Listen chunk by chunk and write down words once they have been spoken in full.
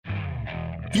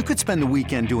You could spend the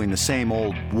weekend doing the same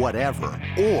old whatever,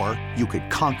 or you could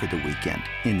conquer the weekend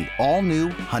in the all-new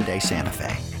Hyundai Santa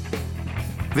Fe.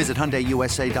 Visit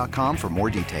HyundaiUSA.com for more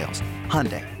details.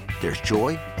 Hyundai, there's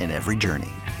joy in every journey.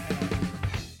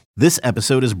 This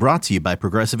episode is brought to you by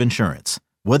Progressive Insurance.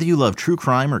 Whether you love true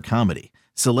crime or comedy,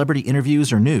 celebrity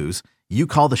interviews or news, you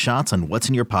call the shots on what's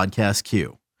in your podcast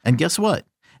queue. And guess what?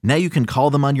 Now you can call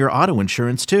them on your auto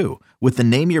insurance too with the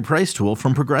Name Your Price tool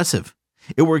from Progressive.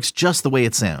 It works just the way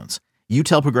it sounds. You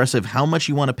tell Progressive how much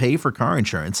you want to pay for car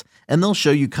insurance, and they'll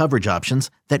show you coverage options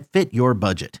that fit your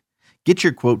budget. Get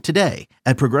your quote today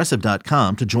at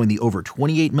Progressive.com to join the over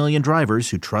 28 million drivers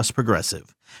who trust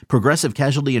Progressive. Progressive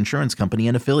Casualty Insurance Company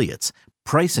and Affiliates.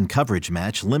 Price and coverage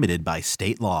match limited by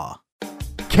state law.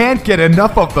 Can't get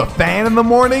enough of the Fan in the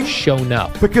morning? Shown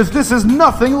up. Because this is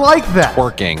nothing like that.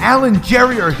 Working. Al and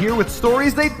Jerry are here with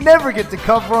stories they'd never get to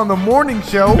cover on the morning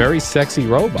show. Very sexy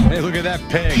robot. Hey, look at that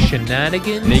pig.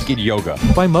 Shenanigans. Naked yoga.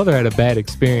 My mother had a bad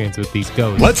experience with these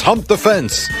ghosts. Let's hump the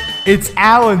fence. It's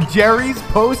Al and Jerry's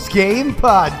Postgame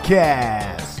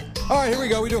Podcast. All right, here we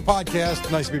go. We do a podcast.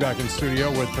 Nice to be back in studio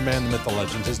with the man, the myth, the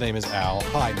legend. His name is Al.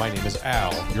 Hi, my name is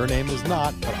Al. Your name is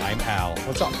not, but I'm Al.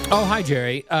 What's up? Oh, hi,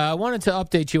 Jerry. I wanted to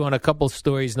update you on a couple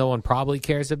stories no one probably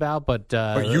cares about, but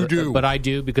you do. But I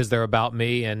do because they're about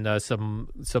me, and some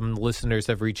listeners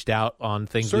have reached out on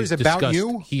things Stories we've about discussed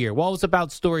you? here. Well, it's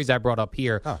about stories I brought up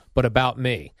here, but about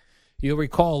me. You'll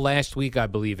recall last week, I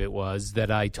believe it was,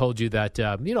 that I told you that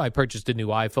I purchased a new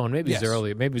iPhone. Maybe it was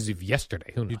earlier. Maybe it was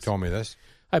yesterday. Who knows? You told me this.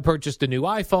 I purchased a new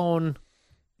iPhone.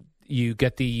 You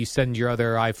send your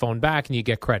other iPhone back and you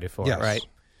get credit for it, right?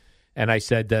 And I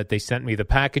said that they sent me the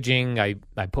packaging. I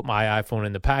put my iPhone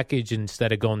in the package.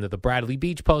 Instead of going to the Bradley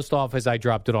Beach post office, I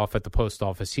dropped it off at the post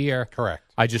office here. Correct.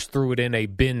 I just threw it in a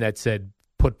bin that said,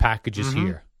 put packages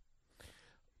here.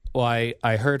 Well,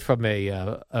 I heard from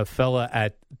a fella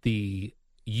at the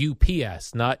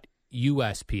UPS, not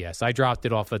USPS. I dropped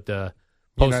it off at the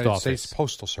post United office. States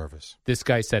Postal Service. This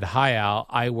guy said, "Hi, Al.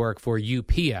 I work for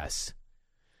UPS.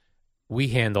 We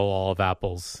handle all of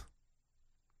Apple's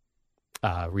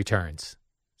returns."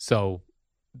 So,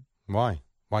 Why?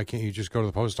 Why can't you just go to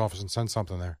the post office and send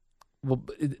something there? well,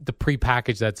 the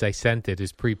prepackage that I sent it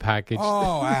is prepackaged.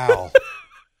 Oh, Al.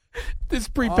 This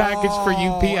prepackaged for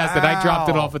UPS, and I dropped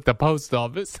it off at the post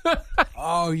office.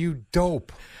 Oh, you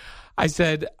dope. I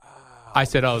said,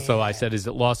 so I said, is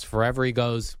it lost forever? He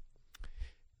goes,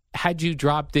 had you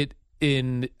dropped it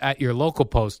at your local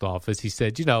post office? He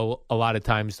said, a lot of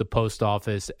times the post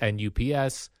office and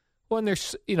UPS, when they're,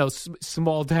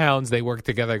 small towns, they work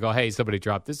together. I go, hey, somebody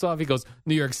dropped this off. He goes,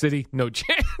 New York City, no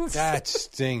chance. That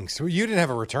stinks. Well, you didn't have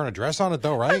a return address on it,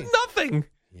 though, I right? have nothing.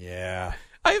 Yeah.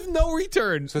 I have no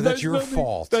return. So that's your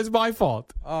fault. That's my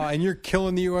fault. And you're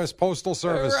killing the U.S. Postal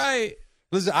Service. Right.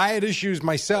 Listen, I had issues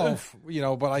myself,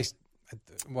 but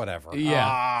whatever.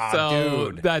 Yeah. So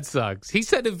dude. that sucks. He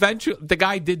said eventually, the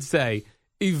guy did say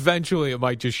eventually it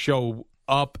might just show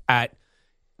up at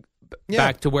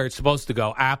back to where it's supposed to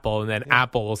go, Apple, and then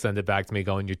Apple will send it back to me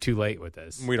going, you're too late with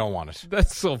this. We don't want it.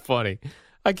 That's so funny.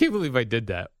 I can't believe I did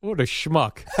that. What a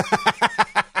schmuck.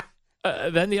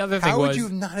 Then the other thing How was, would you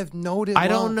not have noted? I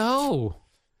don't know.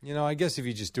 I guess if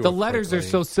you just do The it letters quickly. are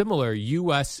so similar,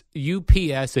 UPS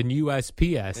and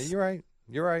USPS. Yeah,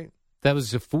 you're right. That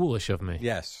was foolish of me.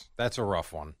 Yes, that's a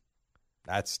rough one.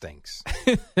 That stinks.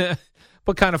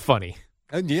 But kind of funny.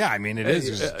 Yeah, I mean, it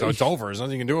is. It's over. There's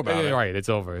nothing you can do about it. Right, it's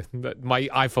over. My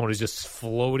iPhone is just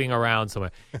floating around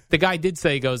somewhere. The guy did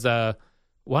say, he goes, why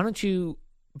don't you,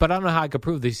 but I don't know how I could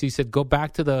prove this. He said, go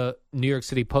back to the New York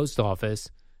City post office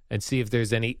and see if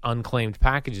there's any unclaimed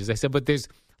packages. I said, but there's,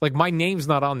 my name's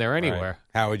not on there anywhere.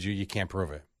 Right. How would you? You can't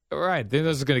prove it. Right. They're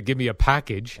just going to give me a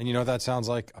package. And you know what that sounds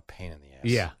like? A pain in the ass.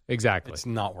 Yeah, exactly. It's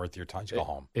not worth your time. Just go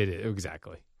home. It is,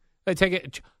 exactly. I take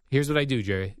it. Here's what I do,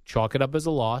 Jerry. Chalk it up as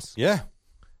a loss. Yeah.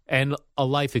 And a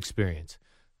life experience.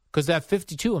 Because at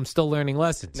 52, I'm still learning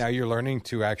lessons. Now you're learning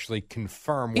to actually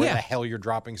confirm where the hell you're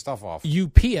dropping stuff off.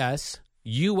 UPS,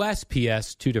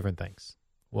 USPS, two different things.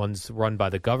 One's run by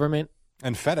the government.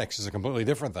 And FedEx is a completely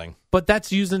different thing. But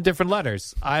that's using different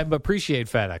letters. I appreciate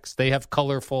FedEx. They have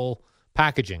colorful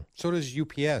packaging. So does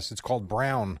UPS. It's called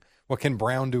Brown. What can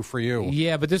Brown do for you?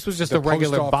 Yeah, but this was just the a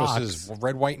regular post office box. is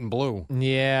red, white, and blue.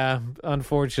 Yeah,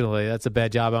 unfortunately, that's a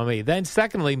bad job on me. Then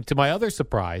secondly, to my other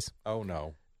surprise. Oh,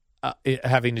 no.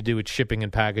 Having to do with shipping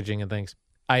and packaging and things.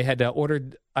 I had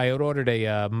ordered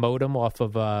a modem off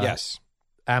of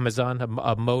Amazon,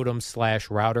 a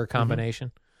modem/router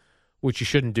combination, which you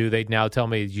shouldn't do. They'd now tell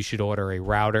me you should order a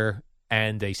router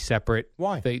and a separate.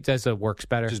 Why? It says it works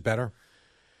better. Which is better?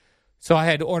 So I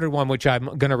had ordered one, which I'm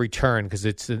going to return because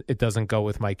it doesn't go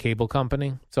with my cable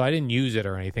company. So I didn't use it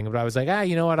or anything. But I was like,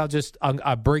 you know what?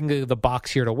 I'll bring the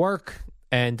box here to work.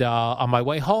 And on my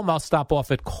way home, I'll stop off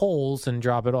at Kohl's and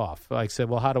drop it off. I said,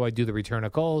 well, how do I do the return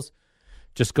at Kohl's?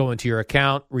 Just go into your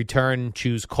account, return,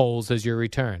 choose Kohl's as your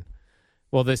return.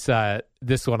 Well, this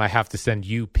one I have to send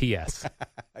UPS.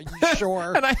 Are you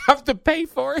sure? And I have to pay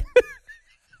for it.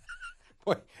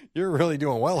 Boy, you're really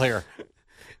doing well here.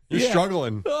 You're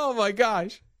struggling. Oh my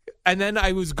gosh! And then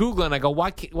I was Googling. I go,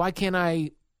 why can't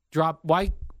I drop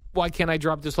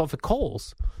this off at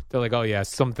Kohl's? They're like, oh yeah,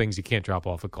 some things you can't drop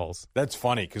off at Kohl's. That's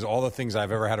funny because all the things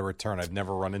I've ever had to return, I've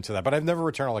never run into that. But I've never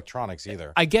returned electronics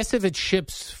either. I guess if it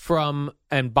ships from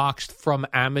and boxed from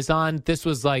Amazon, this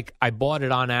was like I bought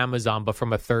it on Amazon, but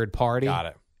from a third party. Got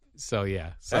it. So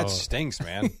yeah, that stinks,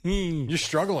 man. You're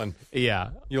struggling. Yeah,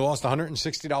 you lost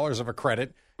 $160 of a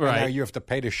credit. Right. And now you have to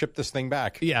pay to ship this thing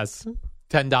back. Yes,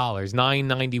 $10,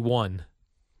 $9.91.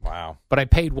 Wow. But I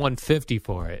paid $150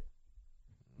 for it.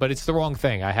 But it's the wrong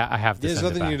thing. I have to. There's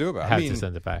send nothing it back. you can do about it. I have to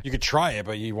send it back. You could try it,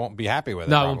 but you won't be happy with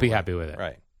it. No, probably. I won't be happy with it.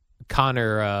 Right.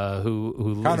 Connor,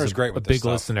 who Connor's great with a big this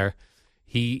stuff. listener,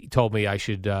 he told me I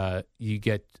should. You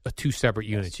get two separate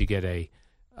units. You get a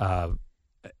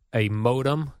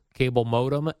modem, cable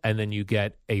modem, and then you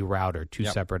get a router. Two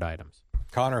separate items.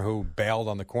 Connor, who bailed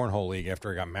on the cornhole league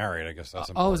after he got married, I guess that's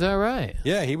important. Oh, is that right?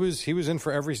 Yeah, he was in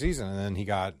for every season, and then he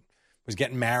was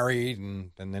getting married,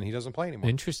 and then he doesn't play anymore.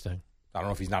 Interesting. I don't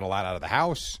know if he's not allowed out of the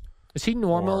house. Is he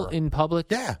normal in public?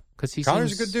 Yeah, because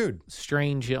Connor's a good dude.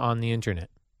 Strange on the internet.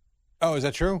 Oh, is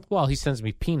that true? Well, he sends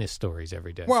me penis stories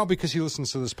every day. Well, because he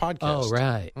listens to this podcast. Oh,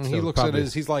 right. And So he looks at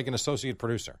it he's like an associate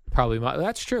producer. Probably.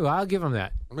 That's true. I'll give him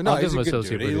that. I mean, no, I'll give he's him a good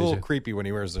associate dude. He's a producer. little creepy when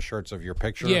he wears the shirts of your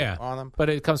picture on them. But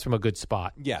it comes from a good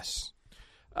spot. Yes.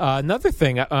 Another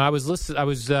thing, I was listening.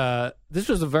 This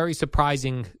was a very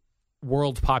surprising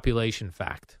world population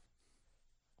fact,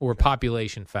 or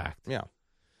population fact. Yeah.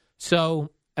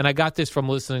 So, and I got this from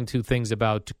listening to things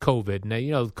about COVID.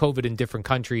 Now, COVID in different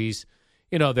countries,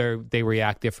 they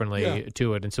react differently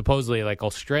to it. And supposedly, like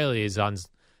Australia is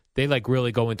they like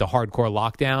really go into hardcore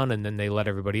lockdown, and then they let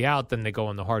everybody out. Then they go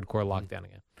into hardcore lockdown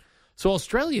again. So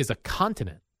Australia is a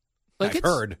continent. Like I've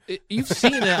heard. You've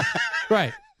seen it,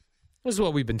 right? This is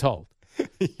what we've been told.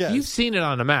 Yes. You've seen it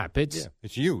on a map. It's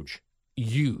huge.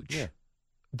 Huge. Yeah.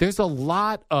 There's a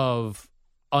lot of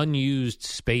unused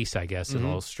space, I guess, in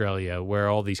Australia where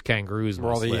all these kangaroos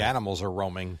where all the live. animals are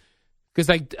roaming.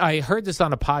 Because I heard this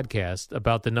on a podcast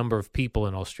about the number of people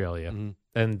in Australia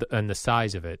and the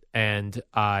size of it, and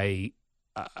I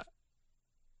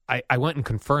went and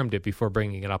confirmed it before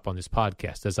bringing it up on this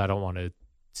podcast, as I don't want to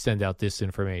send out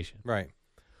disinformation. Right.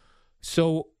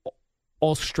 So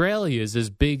Australia is as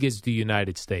big as the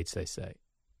United States, they say.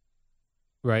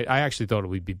 Right? I actually thought it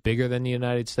would be bigger than the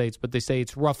United States, but they say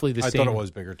it's roughly the same. I thought it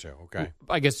was bigger too. Okay.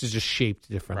 I guess it's just shaped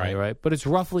differently, right? But it's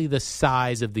roughly the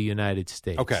size of the United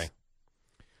States. Okay.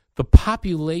 The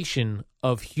population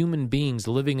of human beings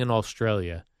living in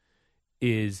Australia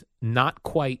is not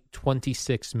quite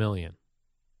 26 million.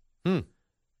 What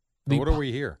are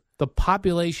we here? The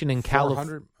population in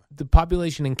California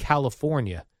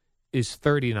is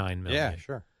 39 million. Yeah,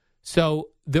 sure. So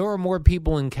there are more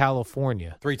people in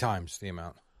California. 3 times the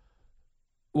amount.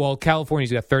 Well,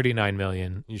 California's got 39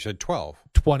 million. You said 12.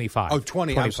 25. Oh,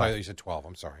 20. 25. I'm sorry. You said 12.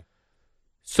 I'm sorry.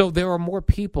 So there are more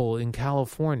people in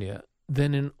California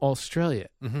than in Australia.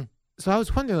 Mm-hmm. So I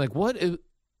was wondering,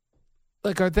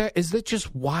 is it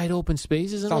just wide open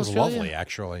spaces in Australia? Sounds lovely,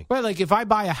 actually. Right, like if I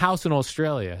buy a house in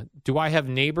Australia, do I have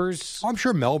neighbors? I'm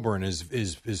sure Melbourne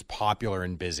is popular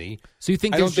and busy. So you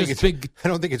think there's just big? I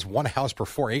don't think it's one house per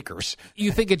 4 acres.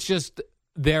 You think it's just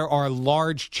there are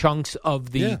large chunks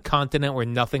of the continent where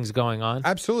nothing's going on?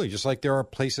 Absolutely, just like there are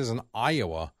places in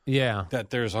Iowa that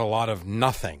there's a lot of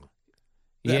nothing.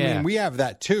 Yeah. I mean, we have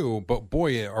that too, but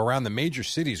boy, around the major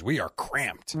cities, we are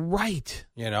cramped. Right.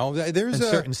 There's in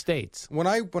certain states. When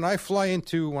I flew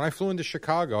into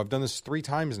Chicago, I've done this 3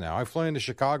 times now. I fly into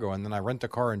Chicago and then I rent a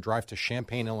car and drive to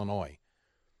Champaign, Illinois.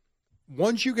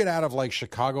 Once you get out of like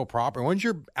Chicago proper, once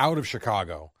you're out of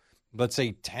Chicago, let's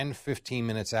say 10, 15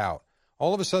 minutes out,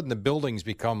 all of a sudden the buildings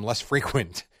become less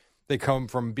frequent. They come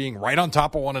from being right on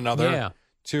top of one another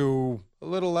to a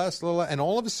little less, and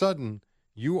all of a sudden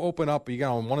you open up, you get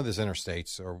on one of these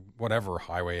interstates or whatever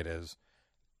highway it is,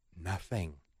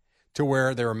 nothing. To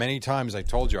where there are many times I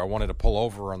told you I wanted to pull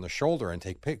over on the shoulder and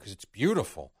take pictures because it's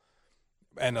beautiful.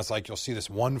 And it's like you'll see this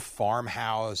one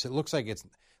farmhouse. It looks like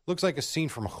a scene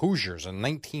from Hoosiers in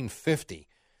 1950.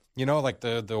 Like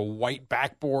the white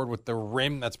backboard with the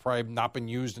rim that's probably not been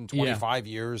used in 25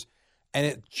 years. And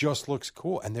it just looks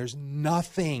cool. And there's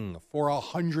nothing for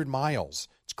 100 miles.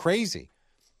 It's crazy.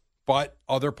 But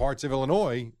other parts of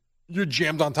Illinois, you're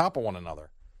jammed on top of one another.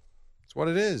 That's what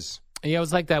it is. Yeah, it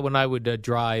was like that when I would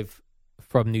drive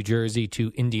from New Jersey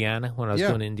to Indiana when I was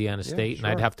doing Indiana State. sure.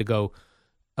 And I'd have to go.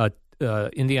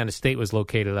 Indiana State was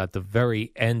located at the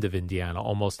very end of Indiana,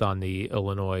 almost on the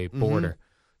Illinois border.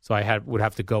 So I would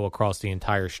have to go across the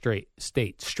entire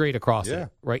state, straight across it,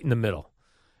 right in the middle.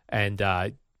 And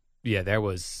there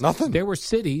was nothing. There were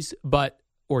cities,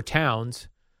 or towns,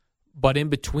 but in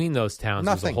between those towns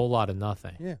was a whole lot of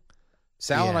nothing. Yeah.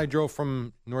 Sal and I drove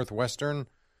from Northwestern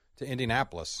to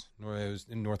Indianapolis. It was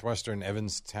in Northwestern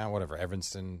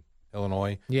Evanston,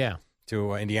 Illinois. Yeah.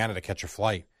 To Indiana to catch a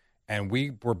flight. And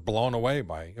we were blown away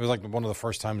by it. It was like one of the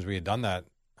first times we had done that,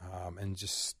 and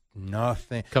just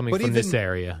nothing. Coming from this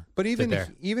area. But even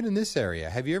in this area,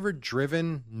 have you ever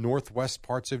driven northwest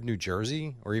parts of New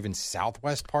Jersey or even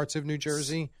southwest parts of New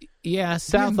Jersey? Yeah,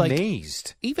 south. You're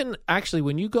amazed. Even actually,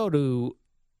 when you go to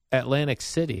Atlantic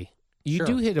City, you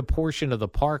do hit a portion of the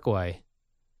Parkway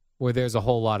where there's a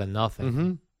whole lot of nothing.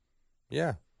 Mm-hmm.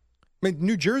 Yeah. I mean,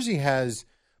 New Jersey has...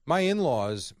 My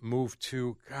in-laws moved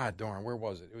to, God darn, where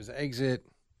was it? It was exit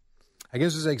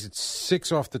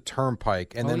 6 off the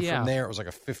turnpike. And then from there, it was like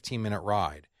a 15-minute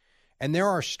ride. And there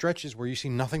are stretches where you see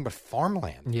nothing but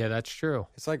farmland. Yeah, that's true.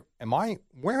 It's like,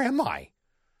 where am I?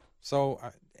 So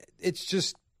it's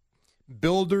just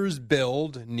builders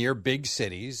build near big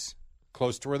cities,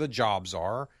 close to where the jobs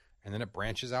are, and then it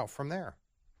branches out from there.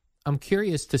 I'm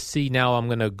curious to see now. I'm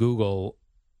going to Google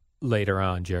later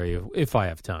on, Jerry, if I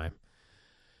have time.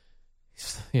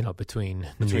 Between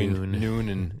noon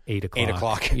and 8 o'clock. 8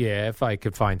 o'clock. Yeah, if I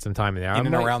could find some time in there. In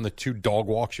and around the 2 dog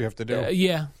walks you have to do.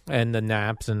 Yeah, and the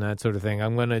naps and that sort of thing.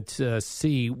 I'm going to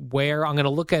see where I'm going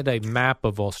to look at a map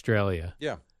of Australia.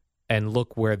 Yeah. And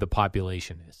look where the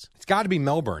population is. It's got to be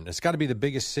Melbourne. It's got to be the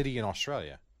biggest city in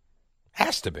Australia.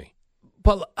 Has to be.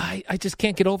 But I just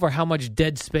can't get over how much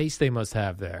dead space they must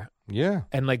have there. Yeah.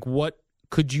 And what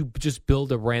could you just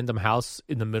build a random house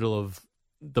in the middle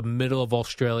of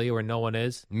Australia where no one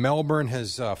is? Melbourne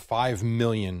has 5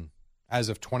 million as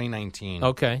of 2019.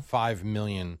 Okay. 5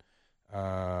 million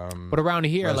but around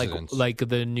here, residents. like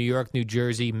the New York, New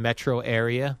Jersey metro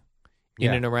area,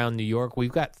 in and around New York,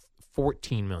 we've got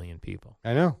 14 million people.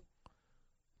 I know.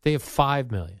 They have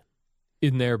 5 million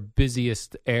in their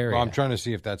busiest area. Well, I'm trying to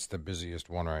see if that's the busiest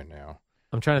one right now.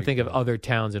 I'm trying to think of other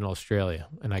towns in Australia,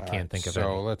 and I can't think of any.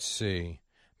 So let's see.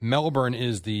 Melbourne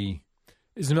is the...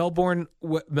 Is Melbourne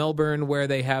where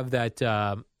they have that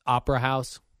opera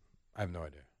house? I have no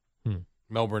idea.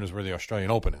 Melbourne is where the Australian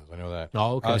Open is. I know that.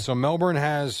 Oh, okay. So Melbourne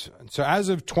has... So as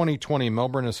of 2020,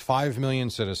 Melbourne has 5 million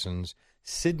citizens.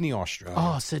 Sydney, Australia.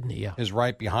 Oh, Sydney, yeah. Is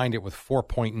right behind it with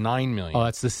 4.9 million. Oh,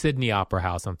 that's the Sydney Opera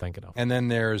House I'm thinking of. And then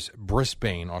there's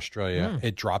Brisbane, Australia.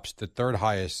 It drops the third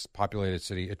highest populated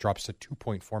city. It drops to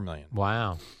 2.4 million.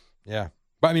 Wow. Yeah.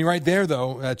 But I mean, right there,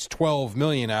 though, that's 12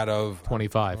 million out of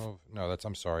 25.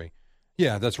 I'm sorry.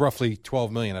 Yeah, that's roughly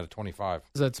 12 million out of 25.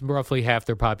 So that's roughly half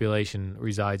their population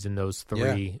resides in those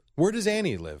three. Yeah. Where does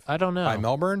Annie live? I don't know. By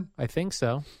Melbourne? I think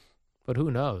so, but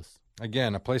who knows?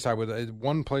 Again,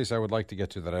 one place I would like to get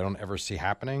to that I don't ever see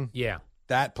happening. Yeah.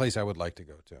 That place I would like to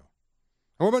go to. And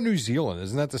what about New Zealand?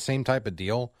 Isn't that the same type of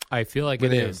deal? I feel like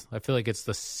it is. I feel like it's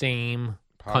the same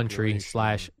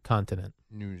country/continent.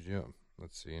 New Zealand.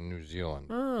 Let's see, in New Zealand.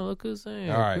 Oh, look who's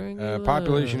there. All right.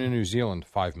 Population in New Zealand,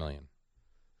 5 million.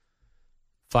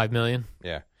 5 million?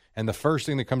 Yeah. And the first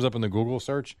thing that comes up in the Google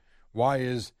search,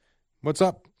 what's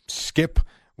up, Skip?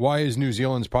 Why is New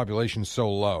Zealand's population so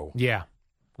low? Yeah.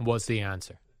 What's the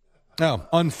answer? No,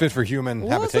 unfit for human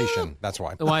habitation. That's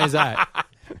why. Why is that?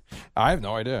 I have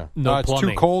no idea. No it's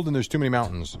plumbing. too cold and there's too many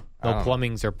mountains. No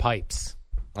plumbings or pipes.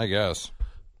 I guess.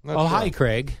 Hi,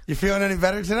 Craig. You feeling any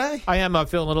better today? I am. I'm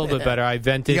feeling a little bit better. I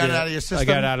vented. You got it out of your system? I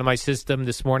got it out of my system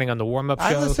this morning on the warm-up show.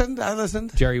 I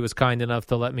listened. Jerry was kind enough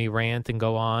to let me rant and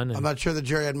go on. And I'm not sure that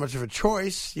Jerry had much of a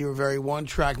choice. You were very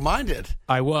one-track minded.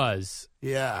 I was.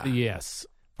 Yeah. Yes.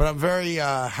 But I'm very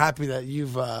happy that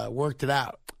you've worked it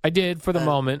out. I did for the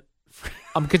moment.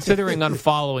 I'm considering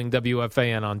unfollowing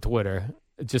WFAN on Twitter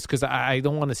just because I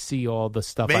don't want to see all the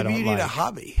stuff I don't like. Maybe you need a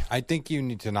hobby. I think you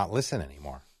need to not listen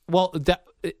anymore. Well,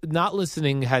 not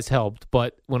listening has helped,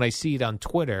 but when I see it on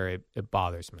Twitter, it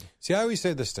bothers me. See, I always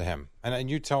say this to him, and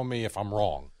you tell me if I'm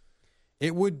wrong.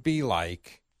 It would be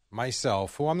like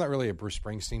myself, who I'm not really a Bruce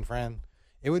Springsteen fan.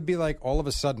 It would be like all of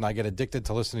a sudden I get addicted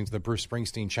to listening to the Bruce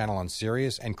Springsteen channel on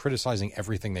Sirius and criticizing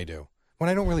everything they do when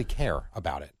I don't really care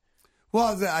about it.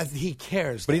 Well, he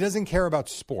cares. But he doesn't care about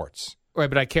sports. Right,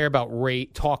 but I care about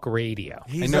talk radio.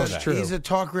 I know that. He's a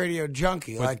talk radio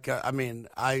junkie.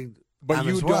 But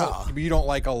as well. You don't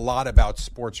like a lot about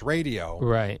sports radio.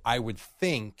 Right. I would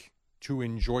think to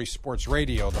enjoy sports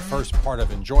radio, the first part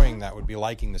of enjoying that would be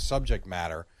liking the subject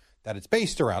matter that it's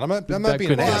based around. I'm not being Well,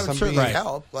 an that ass. would I'm certainly being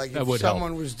help. Like That if would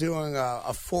someone help. was doing a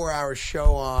 4-hour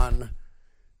show on,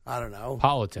 I don't know,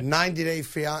 Politics. 90 Day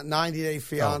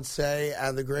Fiancé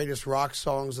and the greatest rock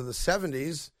songs of the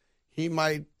 70s, he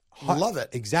might love it.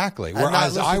 Exactly. And not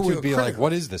Whereas listen I to would it be like, critically.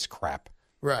 what is this crap?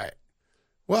 Right.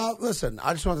 Well, listen,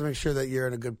 I just want to make sure that you're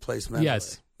in a good place mentally.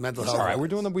 Yes. Mental It's health. all right. We're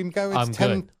doing it's I'm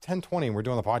 10:20 and we're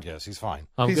doing the podcast. He's fine.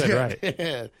 I'm He's good, good.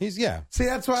 right? He's See,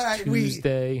 that's why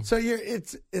Tuesday. So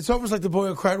it's almost like the boy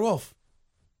who cried wolf.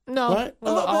 No, Right?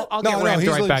 I'll get ramped he's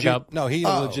right back legit- up. No, he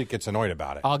legit gets annoyed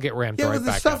about it. I'll get ramped Yeah, right but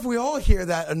the back stuff up. we all hear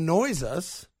that annoys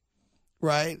us,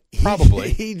 right?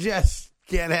 Probably. He just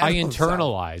can't handle I himself.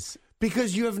 internalize.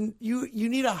 Because you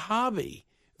need a hobby.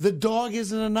 The dog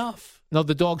isn't enough. No,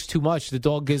 the dog's too much. The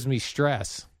dog gives me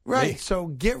stress. Right. So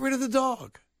get rid of the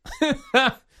dog.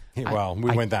 Well,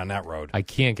 we went down that road. I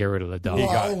can't get rid of the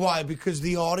dog. Why? Because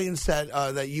the audience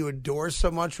that you adore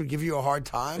so much would give you a hard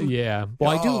time? Yeah.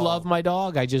 Well, I do Oh. love my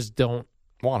dog. I just don't.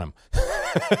 Want him.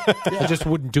 I just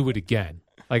wouldn't do it again.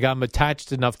 Like I'm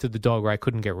attached enough to the dog where I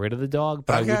couldn't get rid of the dog,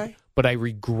 but Okay. I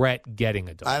regret getting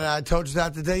a dog. And I told you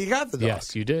that the day you got the dog.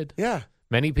 Yes, you did. Yeah.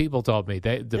 Many people told me.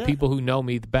 The people who know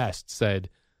me the best said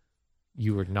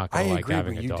you were not I going to like agree,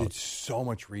 having but a you dog. did so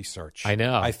much research. I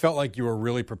know. I felt like you were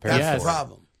really prepared That's Yes. the for it.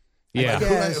 problem. Yeah. Like,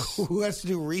 Yes. who has to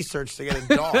do research to get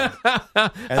a dog?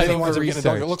 And then he winds up getting a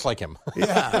dog over-research. that looks like him.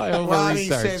 Yeah. I Well, I mean,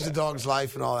 he over-researched. saves the dog's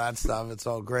life and all that stuff. It's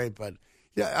all great. But,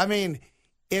 yeah, I mean,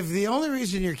 if the only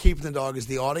reason you're keeping the dog is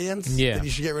the audience, Yeah. then you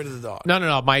should get rid of the dog.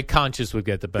 No. My conscience would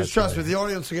get the best. Just trust me, of it. the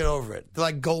audience will get over it. They're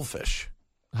like goldfish.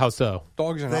 How so?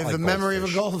 Dogs are They not have like the memory of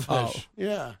a goldfish. goldfish.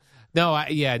 Yeah. No.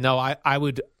 I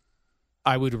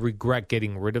would regret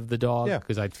getting rid of the dog Yeah.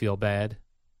 because I'd feel bad.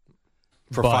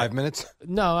 For But- 5 minutes?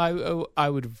 No, I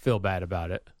would feel bad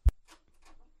about it.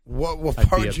 What I'd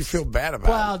part be would you ups- feel bad about?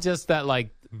 Well, just that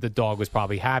the dog was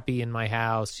probably happy in my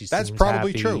house. That's seems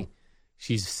probably happy. true.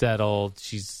 She's settled.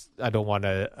 I don't want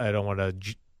to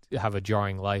have a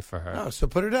jarring life for her. Oh, so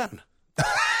put her down.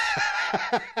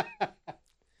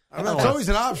 I mean, that's always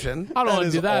an option. I don't want to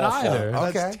is do that awful. either.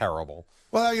 Okay. That's terrible.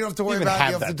 Well, you don't have to worry Even about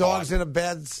have if the that dog's thought. in a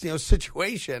bad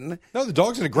situation. No, the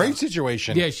dog's in a great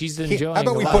situation. Yeah, she's enjoying. How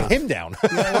about we life. put him down?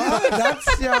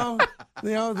 Yeah,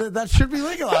 well, that's that should be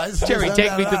legalized. Jerry, There's no take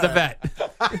doubt me to about the it.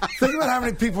 vet. Think about how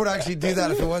many people would actually do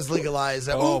that if it was legalized.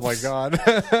 Oh, my Oops, God.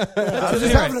 I was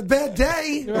just having a bad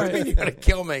day. What do you mean you're going to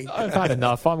kill me? I've had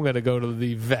enough. I'm going to go to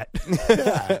the vet.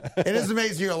 It is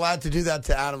amazing you're allowed to do that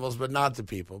to animals, but not to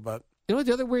people. But You know what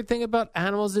the other weird thing about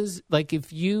animals is? Like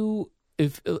if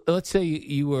let's say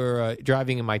you were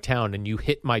driving in my town and you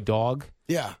hit my dog,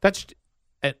 yeah, that's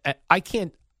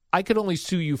I could only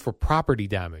sue you for property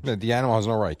damage. The animal has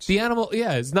no rights. The animal,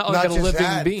 yeah, it's not not like a just living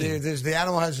that. being. The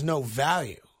animal has no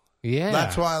value. Yeah,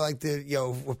 That's why, like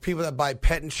with people that buy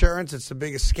pet insurance, it's the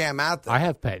biggest scam out there. I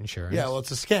have pet insurance. Yeah, well,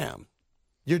 it's a scam.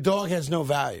 Your dog has no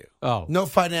value. Oh. No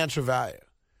financial value.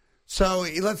 So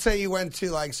let's say you went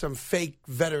to like some fake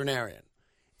veterinarian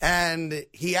and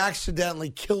he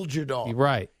accidentally killed your dog. You're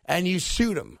right. And you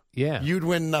sued him. Yeah. You'd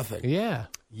win nothing. Yeah.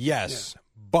 Yes,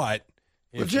 but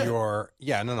if Legit.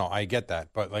 I get that.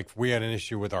 But like we had an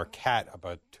issue with our cat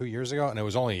about 2 years ago, and it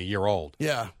was only a year old.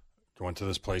 Yeah. Went to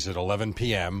this place at 11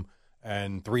 p.m.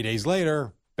 and 3 days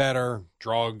later, better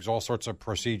drugs, all sorts of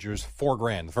procedures,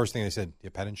 $4,000. The first thing they said, "You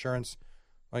have pet insurance?"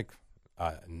 Like,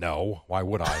 no. Why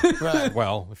would I? Right.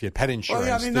 Well, if you had pet insurance, Well,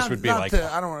 yeah, I mean, this not, would be not like.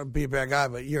 to, I don't want to be a bad guy,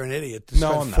 but you're an idiot to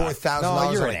No, I'm spend not. $4,000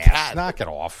 No, you're on an a ass. cat. Knock it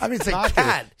off. I mean, it's a Knock it.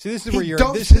 cat. See, this is He where you're.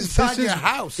 dumps This is inside your is-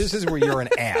 house. This is where you're an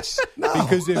ass. No.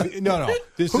 Because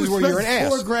this Who is where you're an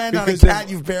spends ass. $4,000 on a Because cat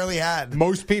if- you've barely had?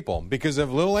 Most people, because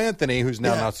of little Anthony, who's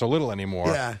now Yeah. not so little anymore,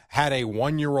 Yeah. had a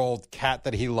 1-year-old cat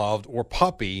that he loved or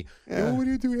puppy. Yeah. Oh, what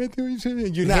do you do,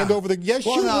 Anthony? You'd No. hand over the. Yes,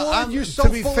 Well, you no, would. You're to so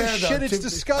be full fair, of though, shit. It's to-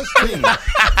 disgusting.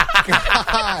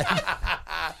 God.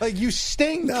 Like, you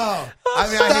stink. No. I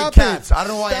mean, I hate Stop cats. it. I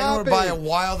don't know why anyone would Stop buy it. a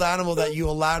wild animal that you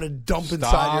allow to dump inside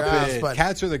Stop your house. it. But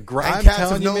Cats are the and I'm cats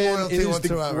telling have you, no man, loyalty it is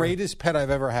whatsoever. the greatest pet I've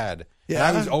ever had. Yeah?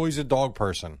 And I was always a dog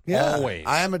person. Yeah, Always.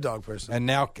 I am a dog person. And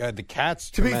now the cat's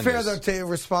To be tremendous. fair, though, to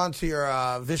respond to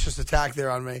your vicious attack there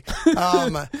on me,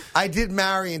 I did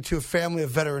marry into a family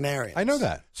of veterinarians. I know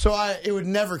that. So it would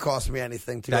never cost me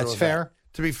anything to go That's to a fair. vet.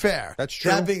 To be fair. That's true.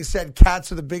 That being said,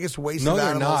 cats are the biggest waste No, of they're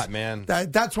animals. not, man.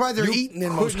 That's why they're eaten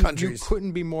in most couldn't- countries. You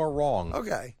couldn't be more wrong.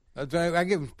 Okay.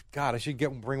 I should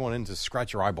bring one in to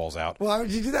scratch your eyeballs out. Well, why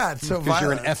would you do that? So Because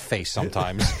you're an violent. F face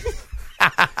sometimes.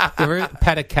 ever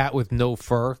pet a cat with no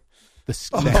fur?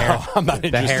 I'm not the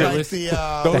interested. hairless.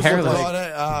 Like Those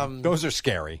hairless. Those are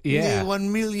scary. Yeah.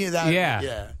 1 million.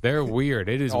 Yeah. They're weird.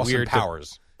 It is Austin weird.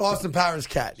 Powers. Austin Powers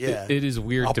cat. Yeah. It is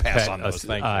weird I'll to pass pet on those,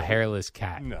 thank a you. hairless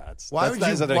cat. No, Why would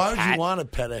you want to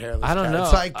pet a hairless cat? I don't know.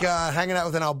 It's like hanging out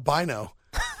with an albino.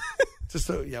 Just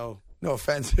so, no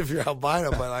offense if you're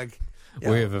albino, but like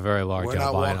We have a very large we're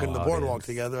not albino walking the boardwalk audience.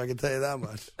 together. I can tell you that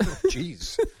much.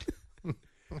 Jeez.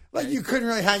 Like you couldn't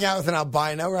really hang out with an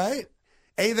albino, right?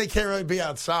 A, they can't really be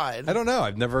outside. I don't know.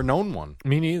 I've never known one.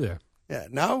 Me neither. Yeah,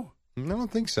 no. I don't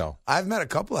think so. I've met a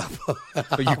couple of them.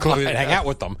 But you couldn't hang out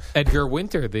with them. Edgar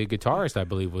Winter, the guitarist, I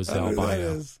believe, was I don't know who that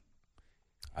albino. is.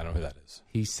 I don't know who that is.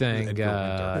 He sang Edgar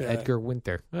Winter. Edgar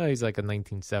Winter. Well, he's like a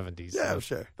 1970s. Yeah,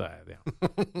 sure.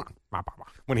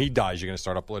 When he dies, you're going to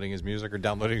start uploading his music or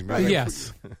downloading his music?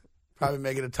 Yes. Probably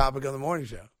make it a topic on the morning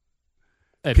show.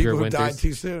 Edgar People who Winters. died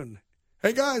too soon.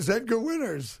 Hey guys, Edgar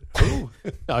Winters. Who?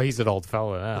 Oh, he's an old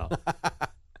fellow now.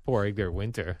 Poor Edgar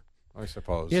Winter. I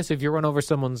suppose. Yes, if you run over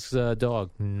someone's dog,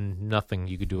 nothing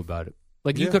you could do about it.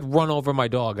 Like you Yeah. could run over my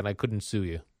dog and I couldn't sue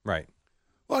you. Right.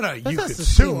 Well, no, you That's could the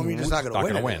sue same- them. You're just not going Not to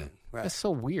win. gonna win. anything. Right, That's so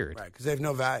weird. right, because they have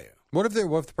no value. What if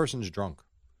the person's drunk?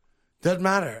 Doesn't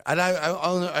matter. And I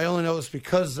only know this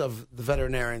because of the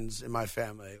veterinarians in my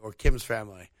family or Kim's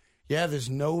family. Yeah, there's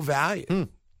no value.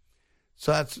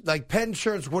 So that's like pet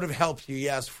insurance would have helped you,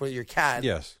 yes, for your cat.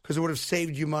 Yes. Because it would have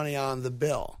saved you money on the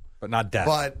bill. But not death.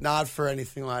 But not for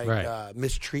anything like Right.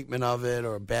 mistreatment of it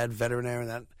or a bad veterinarian.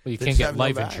 That Well, you they can't just get have no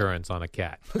life value. insurance on a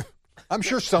cat. I'm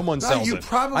sure someone No, sells you it.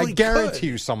 probably I guarantee could.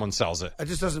 you someone sells it. It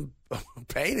just doesn't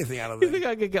pay anything out of You think it.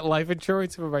 I could get life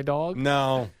insurance for my dog?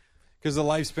 No. Because the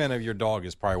lifespan of your dog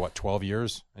is probably, 12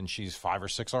 years? And she's 5 or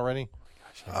 6 already?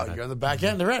 Oh, you're on the back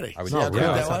end already. I would See how not quick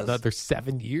really. that was? Another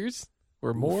 7 years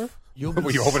or more? You'll be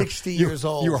Were you hoping- 60 years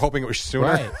old. You were hoping it was sooner?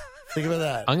 Right. Think about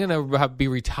that. I'm going to be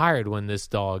retired when this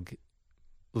dog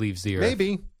leaves the earth.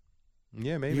 Maybe.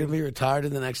 Yeah, You're maybe. going to be retired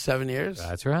in the next 7 years?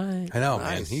 That's right. I know,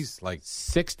 man. Nice. He's like,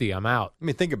 60, I'm out. I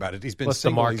mean, think about it. He's been Plus the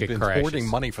single. market He's been crashes. hoarding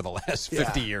money for the last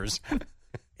 50 years.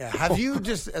 Yeah. Have you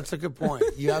that's a good point.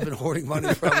 You have been hoarding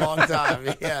money for a long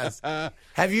time. Yes.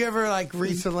 Have you ever, like,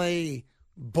 recently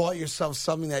bought yourself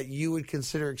something that you would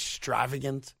consider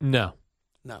extravagant? No.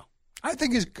 No. I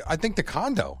think the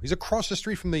condo. He's across the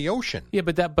street from the ocean. Yeah,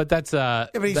 but that's Yeah,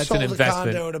 but he that's sold an a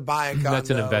investment. condo to buy a condo. That's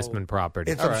an investment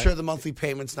property. I'm sure the monthly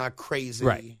payment's not crazy.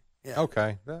 Right. Yeah.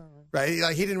 Okay. Right?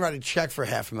 Like, he didn't write a check for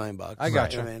 $500,000. I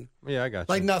got You you. know what I mean? Yeah, I got you.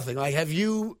 Like nothing. Like, have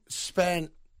you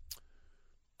spent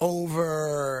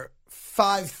over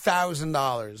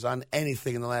 $5,000 on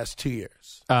anything in the last 2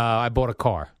 years? I bought a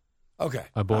car. Okay.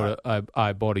 I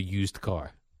bought a used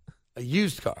car. A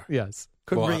used car. Yes.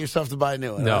 Couldn't Well, bring yourself to buy a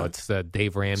new one. No, huh? it's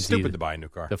Dave Ramsey. Stupid to buy a new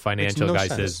car. The financial Makes no guy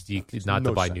sense. says you Makes not no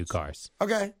to buy sense. new cars.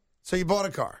 Okay. So you bought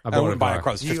a car. I I bought wouldn't buy a car.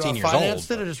 car that's You 15 years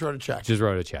financed old. it or just wrote a check? Just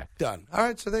wrote a check. Done. All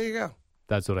right. So there you go.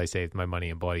 That's what I saved my money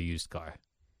and bought a used car.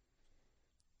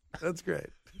 That's great.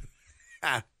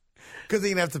 Good thing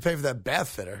you didn't have to pay for that bath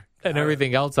fitter. And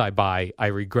everything else I buy, I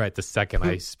regret the second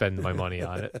I spend my money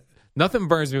on it. Nothing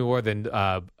burns me more than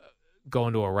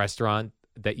going to a restaurant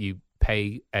that you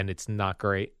pay and it's not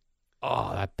great.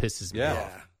 Oh, that pisses me Yeah.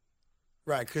 off.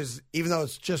 Right. Because even though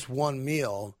it's just one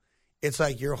meal, it's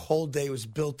like your whole day was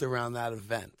built around that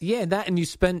event. Yeah, and you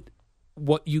spent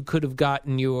what you could have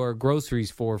gotten your groceries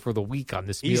for the week on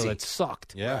this meal Easy. that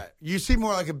sucked. Yeah. Right. You seem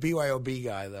more like a BYOB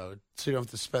guy, though, so you don't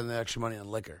have to spend the extra money on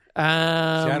liquor. See,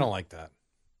 I don't like that.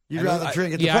 You'd I know- rather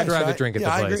drink at the Yeah, place, I'd rather right? drink at yeah,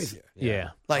 the I agree place. with you. Yeah.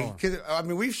 Like, 'cause, I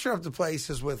mean, we've showed up to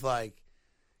places with, like,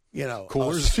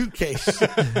 Coolers? a suitcase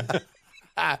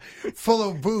full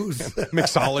of booze.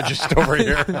 Mixologist over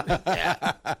here.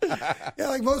 Yeah,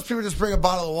 like most people just bring a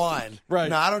bottle of wine. Right.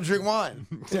 No, I don't drink wine.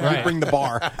 Right. You bring the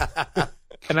bar.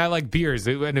 And I like beers,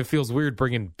 and it feels weird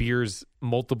bringing beers,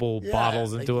 multiple Yeah,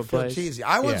 bottles like into you a feel place. cheesy.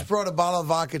 I once Yeah. brought a bottle of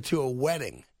vodka to a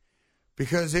wedding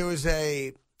because it was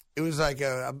like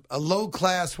a low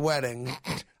class wedding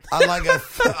on like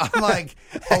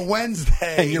a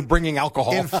Wednesday. And you're bringing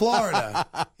alcohol. in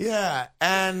Florida. Yeah,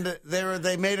 and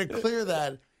they made it clear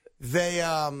that they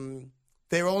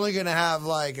were only going to have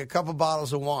like a couple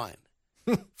bottles of wine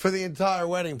for the entire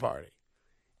wedding party.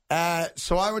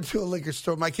 So I went to a liquor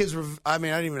store. My kids were, I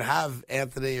didn't even have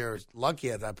Anthony or Lucky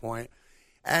at that point.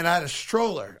 And I had a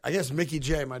stroller. I guess Mickey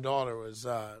J, my daughter, was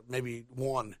maybe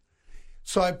one.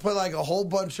 So I put like a whole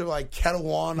bunch of like Kettle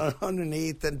One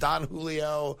underneath and Don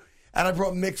Julio. And I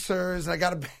brought mixers and I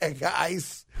got a bag of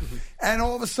ice. And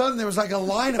all of a sudden there was like a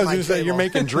line at I was my going to say, table. you're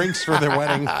making drinks for their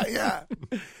wedding. Yeah.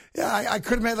 Yeah, I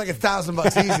could have made like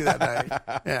 $1,000 easy that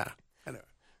night. Yeah. Anyway,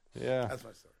 Yeah. that's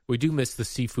my story. We do miss the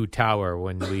seafood tower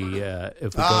when we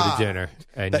if we go to dinner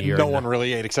and That no one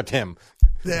really ate except him.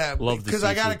 Yeah, Love the because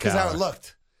I got it because how tower. it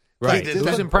looked. Right, Like, it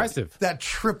was impressive. That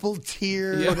triple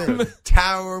tier Yeah.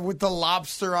 tower with the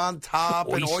lobster on top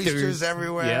and Oysters. oysters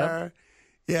everywhere.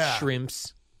 Yeah.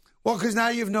 Shrimps. Well, because now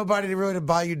you have nobody to really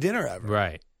buy you dinner ever.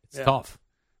 Right, it's Yeah. tough.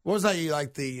 What was that? You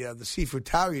like the seafood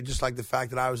tower? You just like the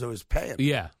fact that I was always paying.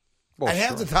 Yeah. Well, And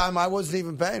half the time I wasn't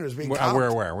even paying. It was being comped. We're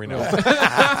aware. We know.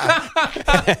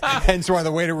 Hence why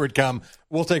the waiter would come.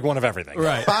 We'll take one of everything.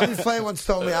 Right. Bobby Flay once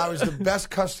told me I was the best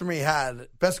customer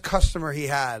he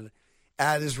had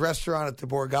at his restaurant at the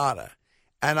Borgata.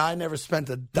 And I never spent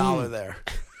 $1 there.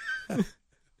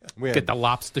 We had Get the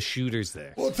lobster shooters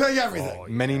there. We'll tell you everything.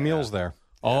 many meals there.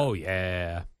 Oh,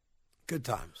 yeah. Good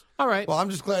times. All right. Well, I'm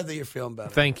just glad that you're feeling better.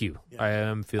 Thank you. I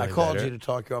am feeling I called better. you to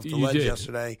talk you off the You ledge did.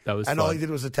 yesterday. That was and all fun. he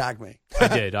did was attack me. I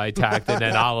did. I attacked, and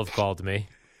then Olive called me.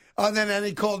 Oh, and then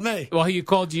he called me. Well, he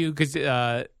called you because,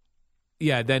 then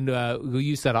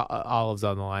you said Olive's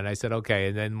on the line. I said, okay.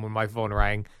 And then when my phone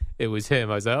rang, it was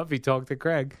him. I was like, oh, he talked to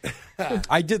Craig.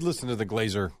 I did listen to the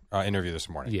Glazer interview this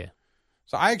morning. Yeah.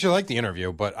 So I actually liked the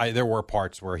interview, but there were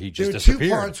parts where he just There were disappeared. two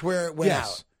parts where it went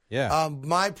out. Yeah.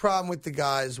 My problem with the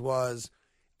guys was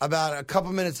about a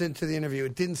couple minutes into the interview,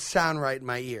 it didn't sound right in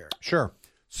my ear. Sure.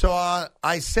 So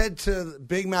I said to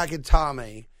Big Mac and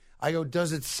Tommy, I go,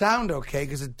 does it sound okay?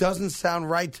 Because it doesn't sound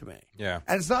right to me. Yeah.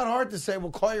 And it's not hard to say, we'll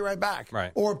call you right back.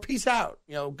 Right. Or peace out,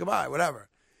 goodbye, whatever.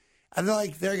 And they're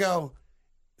like, there you go.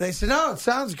 They said, no, it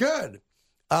sounds good.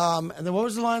 And then what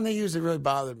was the line they used that really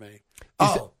bothered me?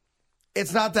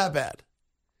 It's not that bad.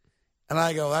 And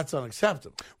I go, that's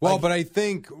unacceptable. Well, but I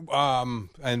think,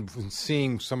 and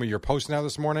seeing some of your posts now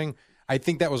this morning, I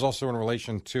think that was also in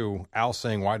relation to Al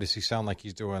saying, why does he sound like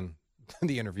he's doing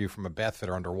the interview from a bath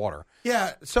fitter underwater?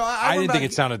 Yeah, so I didn't think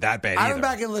it sounded that bad either. I went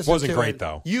back and listened to it. Wasn't great,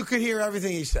 though. You could hear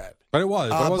everything he said. But it was.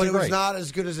 But it wasn't but it was great. not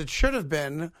as good as it should have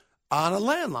been on a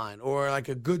landline or like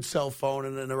a good cell phone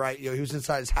and in the right. He was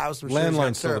inside his house. I'm sure he's got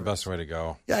Landline's still the service. best way to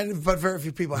go. Yeah, but very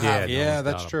few people have it. Yeah,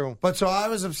 that's true. But so I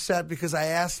was upset because I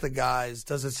asked the guys,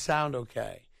 does it sound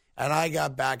okay? And I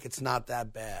got back, it's not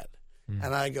that bad.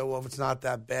 And I go, well, if it's not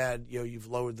that bad, you've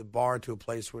lowered the bar to a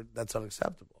place where that's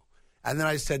unacceptable. And then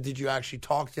I said, did you actually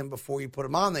talk to him before you put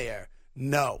him on the air?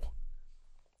 No.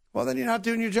 Well, then you're not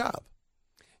doing your job.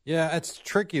 Yeah, it's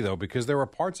tricky, though, because there were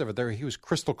parts of it there he was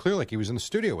crystal clear like he was in the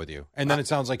studio with you. And then it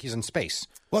sounds like he's in space.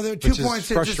 Well, there were 2 which is points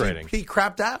that frustrating. he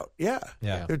crapped out. Yeah.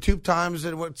 Yeah. There were 2 times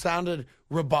that it sounded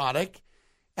robotic,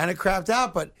 and it crapped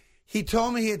out. But he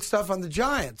told me he had stuff on the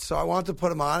Giants, so I wanted to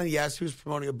put him on. And yes, he was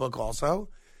promoting a book also.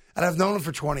 And I've known him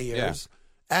for 20 years.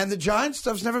 Yeah. And the Giants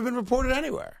stuff's never been reported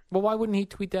anywhere. Well, why wouldn't he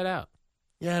tweet that out?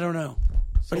 Yeah, I don't know.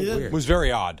 So But he did. weird. It was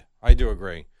very odd. I do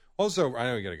agree. Also, I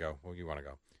know you got to go. Well, you want to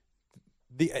go.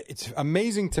 It's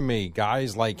amazing to me,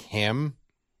 guys like him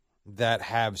that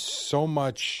have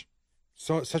such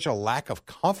a lack of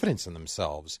confidence in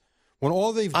themselves when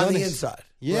all they've done On the is, inside.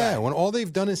 Yeah, Right. when all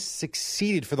they've done is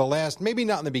succeeded for the last, maybe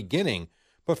not in the beginning,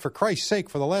 but for Christ's sake,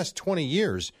 for the last 20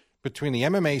 years between the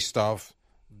MMA stuff,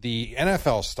 the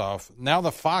NFL stuff, now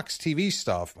the Fox TV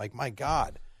stuff. Like, my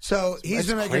God. So he's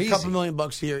been making crazy. a couple $1 million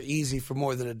a year easy for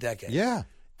more than a decade. Yeah.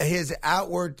 His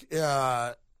outward,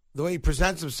 the way he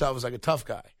presents himself is like a tough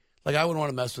guy. Like, I wouldn't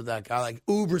want to mess with that guy. Like,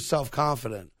 uber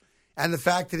self-confident. And the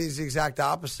fact that he's the exact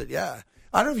opposite, yeah.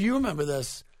 I don't know if you remember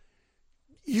this.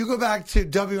 You go back to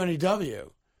WNEW.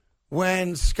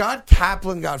 When Scott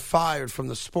Kaplan got fired from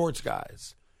the sports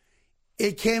guys,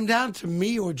 it came down to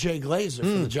me or Jay Glazer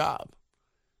for the job.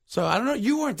 So, I don't know.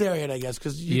 You weren't there yet, I guess,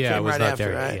 because you I came was right not after,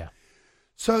 there. right? Yeah.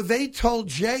 So they told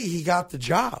Jay he got the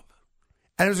job.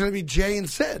 And it was going to be Jay and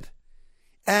Sid.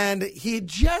 And he had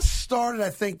just started, I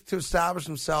think, to establish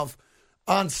himself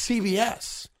on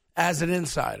CBS as an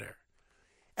insider.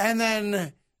 And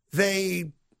then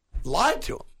they lied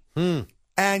to him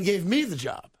and gave me the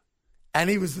job. And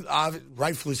he was,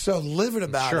 rightfully so, livid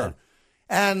about it.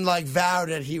 And, vowed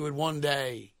that he would one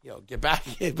day, get back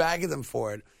at them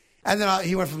for it. And then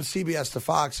he went from CBS to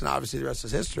Fox, and obviously the rest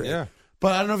is history. Yeah.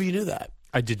 But I don't know if you knew that.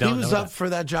 I did not know He was that. up for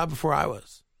that job before I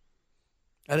was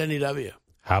at NEW.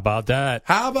 How about that?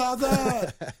 How about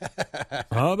that?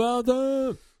 How about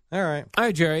that? All right. All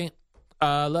right, Jerry.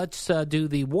 Let's do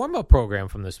the warm-up program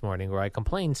from this morning where I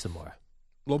complain some more.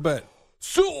 A little bit.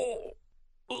 So...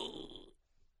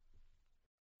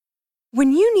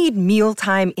 When you need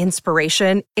mealtime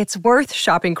inspiration, it's worth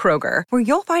shopping Kroger, where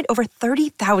you'll find over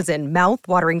 30,000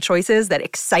 mouth-watering choices that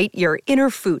excite your inner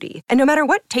foodie. And no matter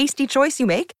what tasty choice you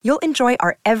make, you'll enjoy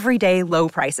our everyday low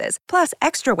prices, plus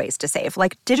extra ways to save,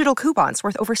 like digital coupons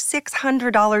worth over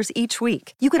 $600 each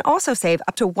week. You can also save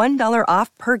up to $1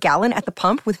 off per gallon at the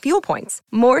pump with fuel points.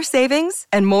 More savings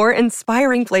and more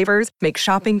inspiring flavors make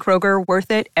shopping Kroger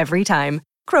worth it every time.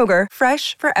 Kroger,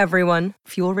 fresh for everyone.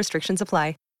 Fuel restrictions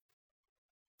apply.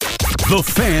 The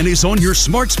Fan is on your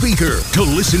smart speaker. To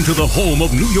listen to the home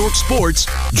of New York sports,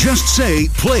 just say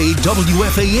play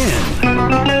WFAN.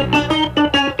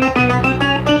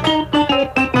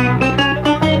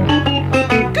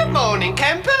 Good morning,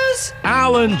 campers.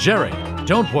 Alan Jerry.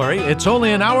 Don't worry, it's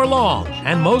only an hour long,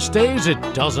 and most days it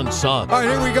doesn't suck. All right,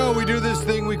 here we go. We do this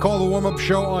thing we call the warm-up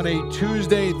show on a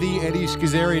Tuesday. The Eddie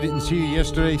Schizzeri, didn't see you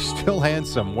yesterday. Still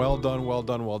handsome. Well done, well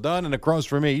done, well done. And across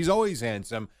from me, he's always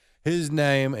handsome. His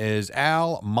name is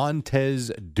Al Montez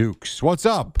Dukes. What's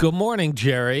up? Good morning,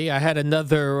 Jerry. I had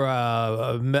another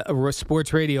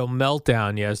sports radio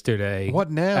meltdown yesterday.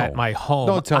 What now? At my home.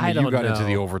 Don't tell me I you don't got know. into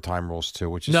the overtime rules too,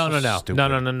 which is No. stupid. No.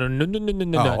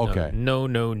 Oh, okay. No.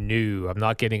 I'm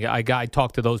not getting. I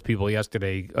talked to those people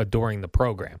yesterday during the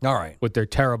program. All right. With their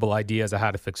terrible ideas of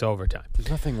how to fix overtime. There's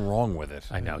nothing wrong with it.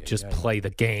 I know. Just play the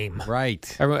game. Right.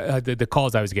 The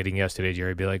calls I was getting yesterday,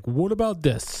 Jerry, be like, "What about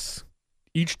this?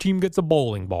 Each team gets a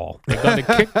bowling ball. They got to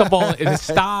kick the ball and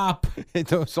stop."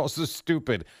 It's also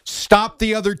stupid. Stop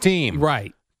the other team.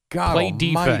 Right. God Play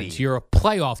almighty. defense. You're a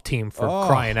playoff team for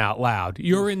crying out loud.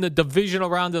 You're in the divisional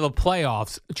round of the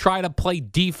playoffs. Try to play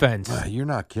defense. You're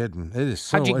not kidding. It is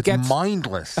so. How'd you It's get-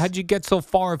 mindless. How'd you get so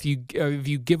far if you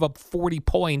give up 40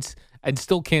 points and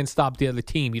still can't stop the other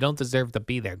team? You don't deserve to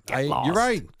be there. Get lost. You're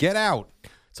right. Get out.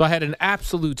 So I had an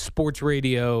absolute sports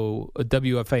radio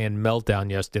WFAN meltdown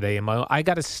yesterday, and I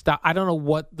got to stop. I don't know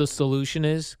what the solution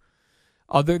is,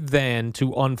 other than to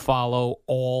unfollow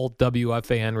all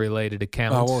WFAN related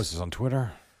accounts. Oh, what was this on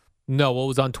Twitter? No, it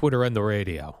was on Twitter and the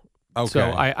radio. Okay.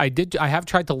 So I have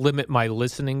tried to limit my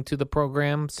listening to the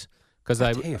programs because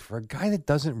I tell you, for a guy that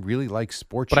doesn't really like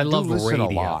sports, but I you do love listen radio. a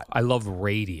lot. I love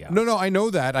radio. No, I know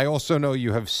that. I also know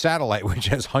you have satellite, which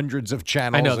has hundreds of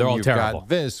channels. I know, they're and all you've terrible. Got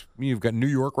this. You've got New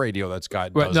York radio that's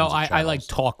got Right, dozens no, of I like channels.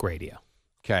 talk radio.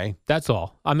 Okay. That's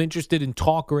all. I'm interested in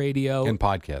talk radio And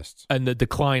podcasts. and the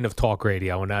decline of talk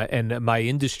radio, and my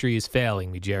industry is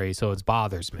failing me, Jerry. So it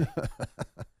bothers me.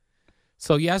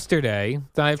 So yesterday,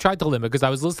 I've tried to limit because I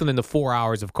was listening to 4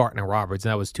 hours of Carton and Roberts,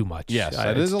 and that was too much. Yes,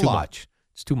 that is a too lot. much.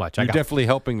 It's too much. You're definitely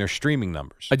helping their streaming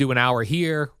numbers. I do an hour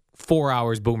here, 4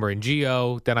 hours Boomer and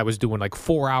Geo. Then I was doing like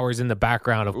 4 hours in the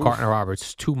background of Carton and Roberts.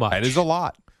 It's too much. That is a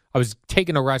lot. I was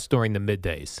taking a rest during the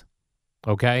middays.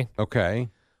 Okay. Okay.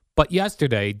 But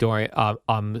yesterday, during I'm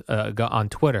on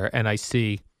Twitter, and I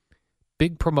see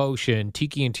big promotion.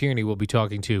 Tiki and Tierney will be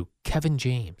talking to Kevin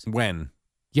James. When?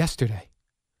 Yesterday.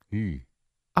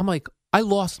 I'm like, I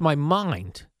lost my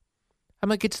mind. I'm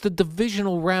like, it's the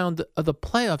divisional round of the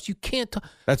playoffs. You can't.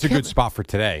 That's a good spot for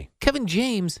today. Kevin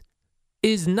James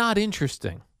is not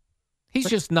interesting. He's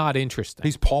just not interesting.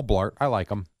 He's Paul Blart. I like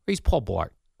him. He's Paul Blart.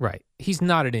 Right. He's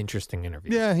not an interesting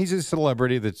interview. Yeah, he's a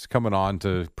celebrity that's coming on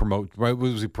to promote. Right,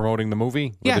 was he promoting the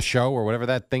movie? Or the show or whatever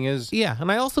that thing is? Yeah,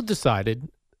 and I also decided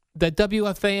that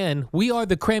WFAN, we are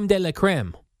the creme de la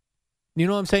creme. You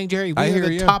know what I'm saying, Jerry? We I are hear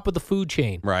the you. top of the food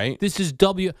chain. Right. This is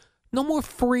no more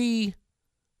free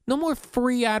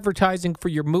advertising for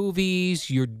your movies,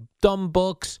 your dumb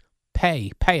books.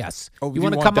 Pay us. Oh, you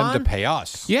want to come them on? to pay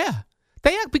us? Yeah.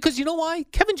 They act because you know why?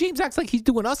 Kevin James acts like he's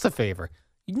doing us a favor.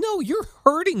 No, you're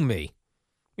hurting me.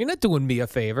 You're not doing me a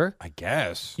favor. I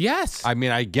guess. Yes. I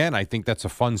mean, again, I think that's a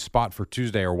fun spot for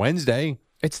Tuesday or Wednesday.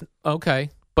 It's okay,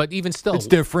 but even still, It's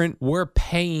different. We're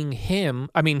paying him.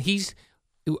 I mean, he's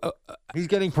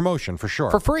getting promotion for sure.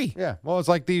 for free. Yeah. Well, it's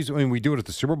like these. I mean, we do it at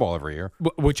the Super Bowl every year.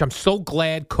 Which I'm so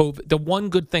glad COVID. The one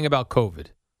good thing about COVID,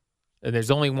 and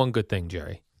there's only one good thing,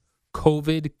 Jerry.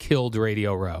 COVID killed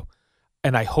Radio Row,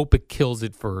 and I hope it kills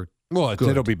it for. Well, good.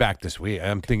 it'll be back this week.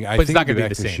 I think it's not it'll going to be back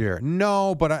the this same. year.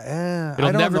 No, but I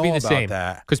It'll don't never know be the about same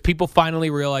that. because people finally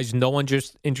realize no one's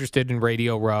just interested in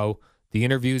Radio Row. The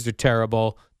interviews are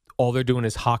terrible. All they're doing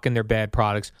is hawking their bad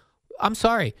products. I'm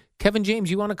sorry, Kevin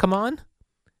James, you want to come on?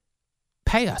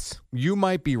 Pay us. You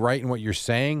might be right in what you're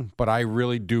saying, but I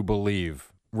really do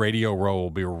believe Radio Row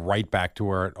will be right back to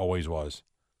where it always was.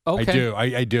 Okay. I do.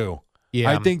 I do.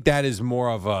 Yeah. I think that is more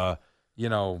of a,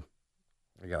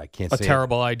 Again, I can't A say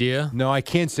terrible idea? No, I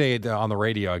can't say it on the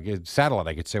radio. Satellite,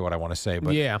 I could say what I want to say,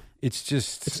 but Yeah. it's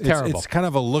just It's terrible. It's kind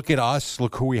of a look at us,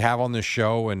 look who we have on this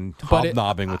show, and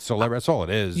hobnobbing with celebrities. That's all it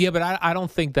is. Yeah, but I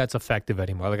don't think that's effective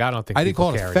anymore. Like, I don't think I didn't people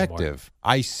call it care effective.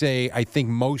 Anymore. I think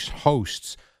most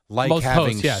hosts like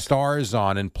having stars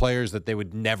on and players that they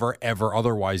would never, ever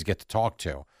otherwise get to talk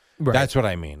to. Right. That's what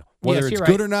I mean. Whether it's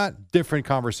good or not, different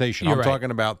conversation. I'm talking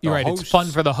about the You're right. hosts. It's fun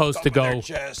for the host to go,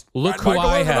 look who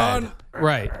I had.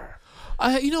 Right.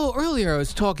 Earlier I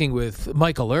was talking with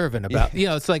Michael Irvin about,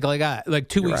 it's like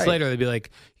 2 weeks later, they'd be like,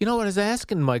 I was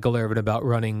asking Michael Irvin about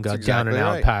running down and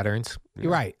out patterns. Yeah.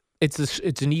 You're right.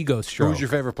 It's an ego stroke. Who was your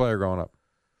favorite player growing up?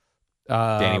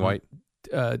 Danny White?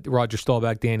 Roger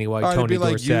Staubach, Danny White, Tony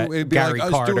Dorsett, it'd be Gary like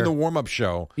Carter. us doing the warm-up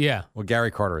show. Yeah. Well, Gary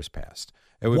Carter has passed.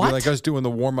 It would be like us doing the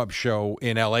warm-up show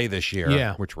in L.A. this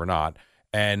year, which we're not,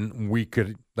 and we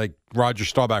could, Roger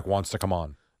Staubach wants to come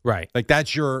on. Right. Like,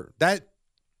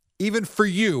 even for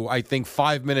you, I think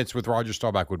 5 minutes with Roger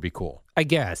Staubach would be cool. I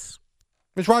guess.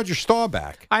 It's Roger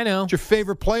Staubach. I know. It's your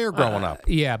favorite player growing up.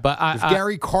 Yeah, but if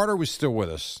Gary Carter was still with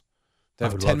us, to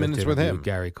have 10 minutes with him.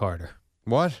 Gary Carter.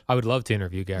 What? I would love to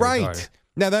interview Gary Carter. Right.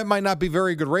 Now, that might not be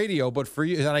very good radio, but for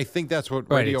you, and I think that's what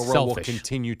Radio Row will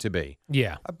continue to be.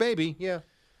 Yeah. A baby, yeah.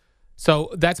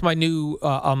 So that's my new,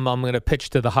 I'm going to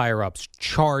pitch to the higher-ups,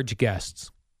 charge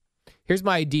guests. Here's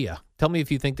my idea. Tell me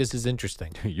if you think this is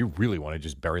interesting. You really want to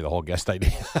just bury the whole guest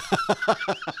idea.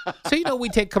 So, we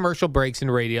take commercial breaks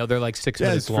in radio. They're like 6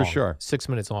 minutes long. For sure. 6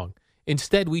 minutes long.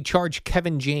 Instead, we charge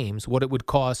Kevin James what it would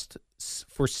cost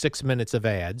for 6 minutes of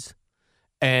ads,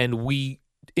 and we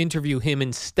interview him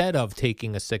instead of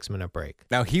taking a 6-minute break.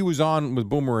 Now, he was on with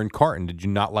Boomer and Carton. Did you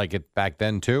not like it back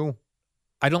then, too?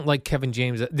 I don't like Kevin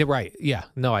James. They're right. Yeah.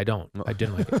 No, I don't. I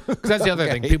didn't like it. Because that's the other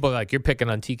thing. People are like, you're picking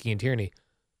on Tiki and Tierney.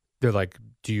 They're like,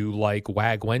 do you like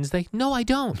Wag Wednesday? No, I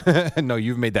don't. No,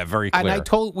 you've made that very clear. And I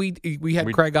told, we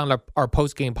had Craig on our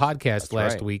post-game podcast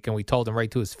last week, and we told him right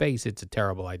to his face it's a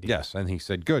terrible idea. Yes, and he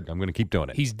said, good, I'm going to keep doing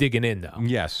it. He's digging in, though.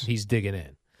 Yes. He's digging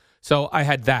in. So I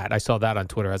had that. I saw that on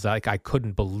Twitter. I was like, I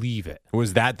couldn't believe it.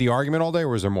 Was that the argument all day, or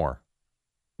was there more?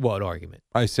 What argument?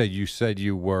 You said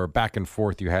you were back and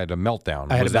forth. You had a meltdown.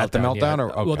 Was that the meltdown? Yeah.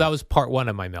 Or okay. Well, that was part one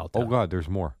of my meltdown. Oh, God, there's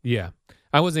more. Yeah.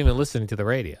 I wasn't even listening to the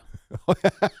radio.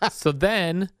 So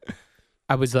then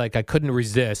I was like, I couldn't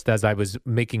resist as I was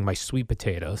making my sweet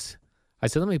potatoes. I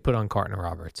said, let me put on Carton and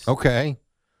Roberts. Okay.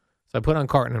 So I put on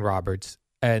Carton and Roberts,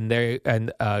 and they're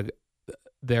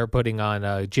putting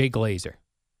on Jay Glazer,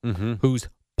 who's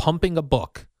pumping a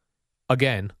book.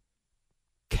 Again,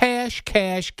 cash,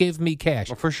 give me cash.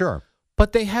 Well, for sure.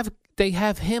 But they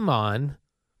have him on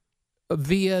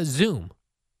via Zoom.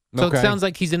 So It sounds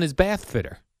like he's in his bath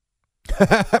fitter.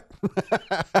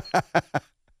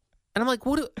 And I'm like,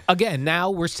 again, now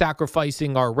we're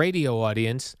sacrificing our radio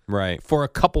audience for a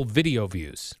couple video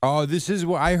views. Oh, this is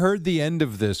what I heard the end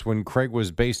of this when Craig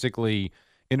was basically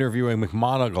interviewing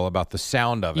McMonagle about the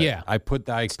sound of it. Yeah. I put it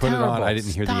on. I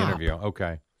didn't hear the interview.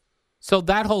 Okay. So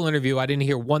that whole interview, I didn't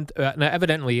hear one. Now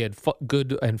evidently, he had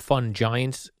good and fun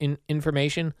Giants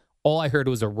information. All I heard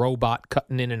was a robot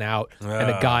cutting in and out and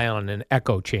a guy on an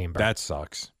echo chamber. That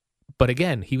sucks. But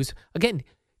again,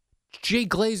 Jay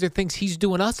Glazer thinks he's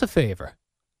doing us a favor.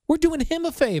 We're doing him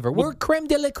a favor. We're creme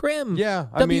de la creme. Yeah,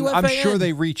 I mean, I'm sure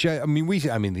they reach out. I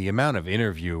mean, the amount of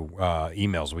interview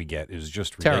emails we get is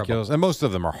just ridiculous, terrible. And most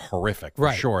of them are horrific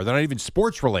for sure. They're not even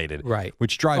sports related, right?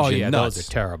 Which drives you nuts. Those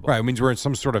are terrible. Right, it means we're in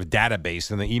some sort of database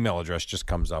and the email address just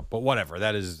comes up. But whatever,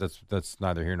 that's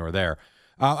neither here nor there.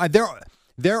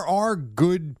 There are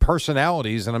good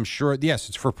personalities, and I'm sure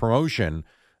it's for promotion.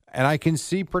 And I can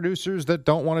see producers that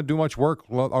don't want to do much work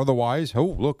otherwise. Oh,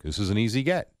 look, this is an easy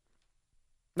get.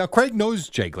 Now, Craig knows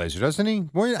Jay Glazer, doesn't he?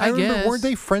 I remember, weren't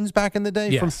they friends back in the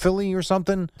day from Philly or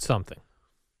something? Something.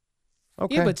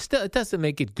 Okay. Yeah, but still, it doesn't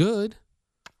make it good.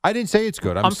 I didn't say it's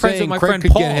good. I'm friends with my Craig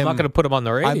friend Paul. I'm not going to put him on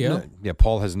the radio.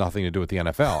 Paul has nothing to do with the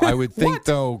NFL. I would think,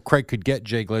 though, Craig could get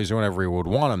Jay Glazer whenever he would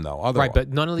want him, though. Otherwise, right, but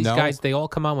none of these guys, they all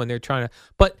come on when they're trying to.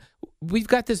 But we've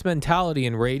got this mentality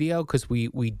in radio because we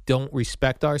don't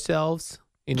respect ourselves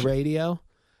in radio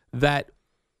that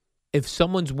if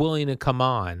someone's willing to come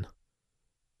on,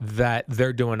 that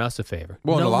they're doing us a favor.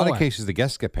 Well, in a lot of cases, the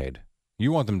guests get paid.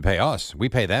 You want them to pay us. We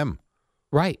pay them.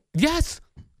 Right. Yes.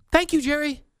 Thank you,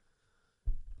 Jerry.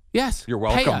 Yes. You're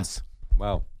welcome. Pay us.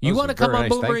 Well, you want to come on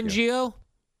Boomer and Gio?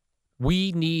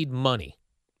 We need money.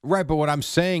 Right, but what I'm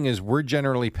saying is we're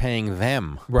generally paying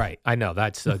them. Right. I know.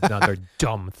 That's another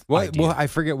dumb idea. Well, I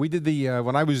forget. We did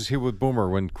when I was here with Boomer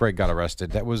when Craig got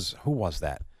arrested. Who was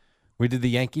that? We did the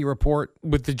Yankee report.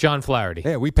 With the John Flaherty.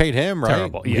 Yeah, we paid him, right?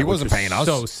 Terrible. Yeah, he wasn't paying us.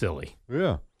 So silly.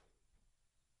 Yeah.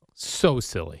 So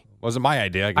silly. Wasn't my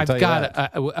idea. I can tell you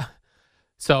that.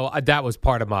 So that was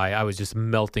part of I was just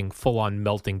full on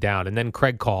melting down. And then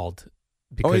Craig called.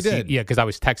 Because he did? Because I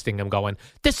was texting him going,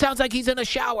 this sounds like he's in a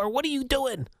shower. What are you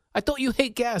doing? I thought you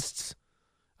hate guests.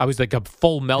 I was like a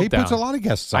full meltdown. He puts a lot of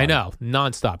guests on. I know.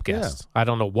 Nonstop guests. Yeah. I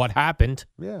don't know what happened.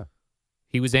 Yeah.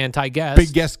 He was anti-guest.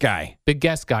 Big guest guy. Big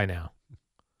guest guy now.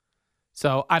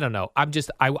 So I don't know. I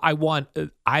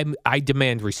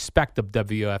demand respect of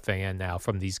WFAN now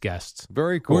from these guests.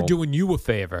 Very cool. We're doing you a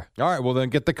favor. All right. Well, then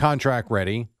get the contract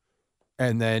ready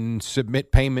and then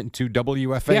submit payment to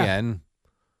WFAN,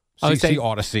 CC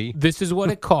Odyssey. This is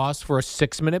what it costs for a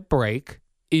 6-minute break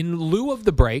in lieu of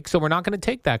the break. So we're not going to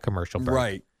take that commercial break.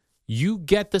 Right. You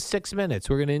get the 6 minutes.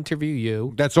 We're going to interview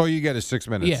you. That's all you get is 6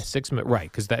 minutes. Yeah, 6 minutes.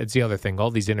 Right, because that's the other thing.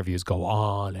 All these interviews go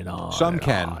on and on. Some and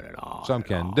can. On and on Some and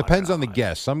can. on Depends and on the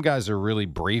guest. Some guys are really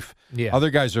brief. Yeah. Other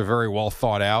guys are very well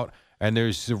thought out. And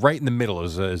there's right in the middle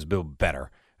is better.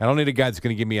 I don't need a guy that's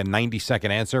going to give me a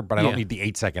 90-second answer, but I don't need the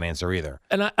 8-second answer either.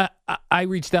 And I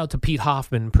reached out to Pete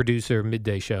Hoffman, producer of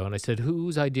Midday Show, and I said,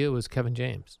 whose idea was Kevin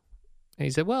James? And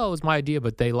he said, well, it was my idea,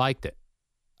 but they liked it.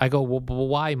 I go, well,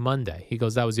 why Monday? He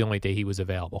goes, that was the only day he was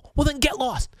available. Well, then get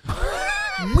lost.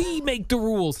 We make the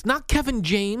rules, not Kevin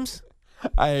James.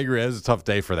 I agree. It was a tough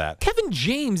day for that. Kevin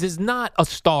James is not a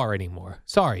star anymore.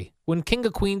 Sorry. When King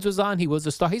of Queens was on, he was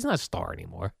a star. He's not a star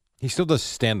anymore. He still does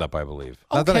stand-up, I believe.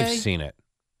 Not that I've seen it.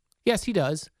 Yes, he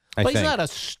does. I But he's think. not a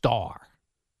star.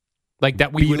 Like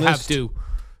that we would have to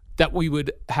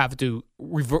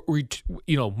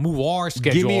move our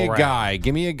schedule Give me a around. guy.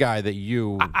 Give me a guy that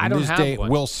you. I don't have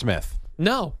one. Will Smith.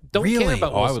 No, don't really? care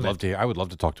about Will I would Smith. love to. I would love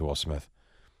to talk to Will Smith.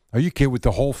 Are you kidding with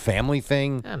the whole family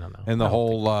thing? I don't know. And the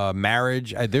whole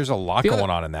marriage. There's a lot going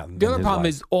on in that. The other problem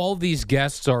is all these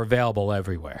guests are available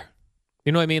everywhere.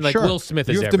 You know what I mean? Like sure. Will Smith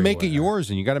is You have to make it everywhere. yours,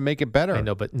 and you got to make it better. I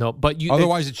know, but you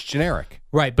otherwise it's generic.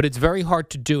 Right, but it's very hard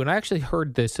to do. And I actually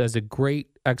heard this as a great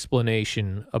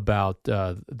explanation about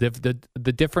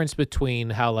the difference between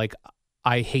how like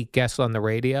I hate guests on the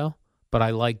radio, but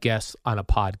I like guests on a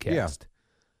podcast. Yeah.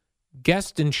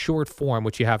 Guests in short form,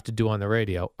 which you have to do on the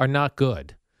radio, are not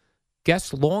good.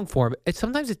 Guests long form,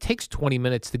 sometimes it takes 20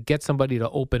 minutes to get somebody to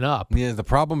open up. Yeah, the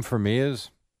problem for me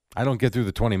is I don't get through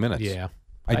the 20 minutes. Yeah,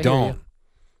 I don't.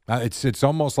 It's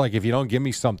almost like if you don't give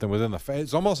me something within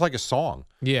it's almost like a song.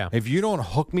 Yeah. If you don't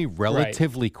hook me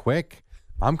relatively quick,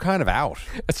 I'm kind of out.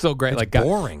 It's so great. It's like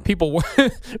boring. People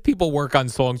work on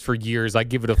songs for years. I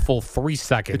give it a full 3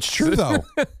 seconds. It's true though,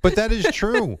 but that is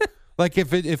true. Like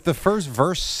if the first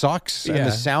verse sucks and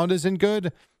the sound isn't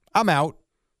good, I'm out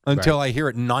until I hear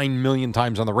it 9 million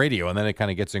times on the radio, and then it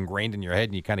kind of gets ingrained in your head,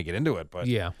 and you kind of get into it. But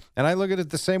and I look at it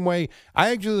the same way.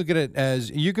 I actually look at it as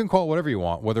you can call it whatever you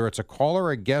want, whether it's a caller,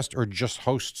 a guest, or just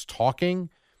hosts talking.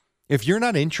 If you're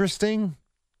not interesting,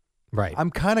 right,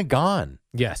 I'm kind of gone.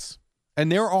 Yes,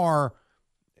 and there are,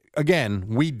 again,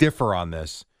 we differ on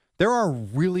this. There are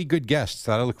really good guests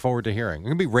that I look forward to hearing. It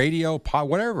can be radio, pod,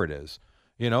 whatever it is.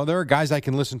 You know, there are guys I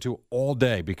can listen to all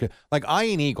day because, like,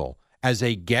 Ian Eagle as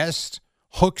a guest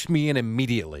hooks me in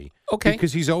immediately. Okay.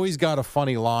 Because he's always got a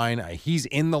funny line. He's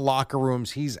in the locker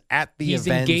rooms. He's at the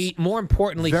events. More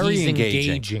importantly, he's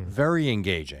engaging. Very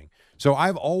engaging. So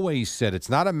I've always said it's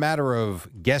not a matter of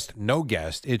guest, no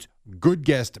guest. It's good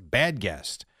guest, bad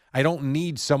guest. I don't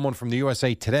need someone from the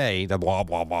USA Today that blah,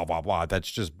 blah, blah, blah, blah. That's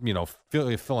just,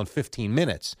 filling 15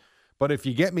 minutes. But if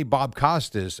you get me Bob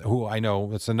Costas, who I know,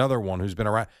 that's another one who's been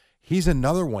around. He's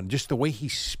another one. Just the way he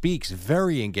speaks,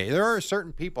 very engaged. There are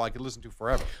certain people I could listen to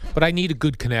forever. But I need a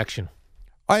good connection.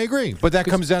 I agree. But that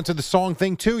comes down to the song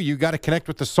thing, too. You got to connect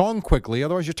with the song quickly.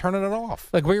 Otherwise, you're turning it off.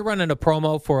 Like we're running a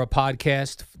promo for a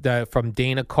podcast from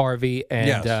Dana Carvey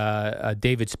and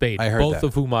David Spade, I heard both that.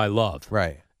 of whom I love.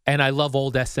 Right. And I love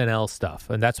old SNL stuff.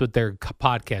 And that's what their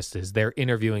podcast is. They're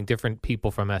interviewing different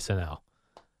people from SNL.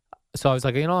 So I was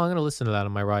like, I'm going to listen to that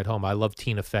on my ride home. I love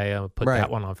Tina Fey. I'll put that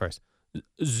one on first.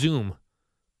 Zoom.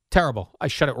 Terrible. I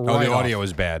shut it right off. Oh, the audio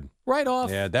is bad. Right off.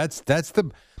 Yeah,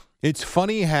 it's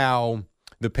funny how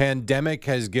the pandemic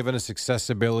has given us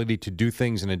accessibility to do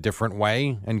things in a different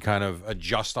way and kind of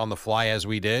adjust on the fly as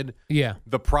we did. Yeah.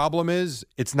 The problem is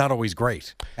it's not always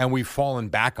great, and we've fallen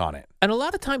back on it. And a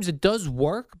lot of times it does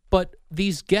work, but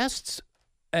these guests,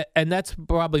 and that's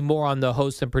probably more on the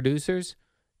hosts and producers,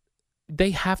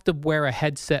 they have to wear a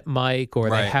headset mic or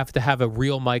they have to have a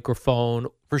real microphone.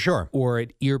 For sure. Or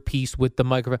an earpiece with the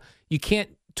microphone. You can't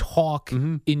talk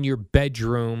in your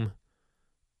bedroom.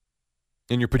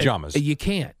 In your pajamas. You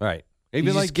can't. Right.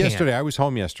 Even like yesterday, I was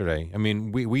home yesterday. I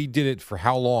mean, we did it for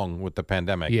how long with the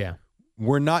pandemic? Yeah.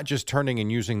 We're not just turning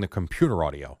and using the computer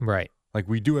audio. Right. Like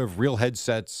we do have real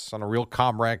headsets on a real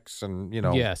Comrex and,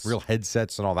 Yes. real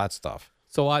headsets and all that stuff.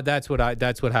 So that's what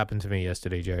happened to me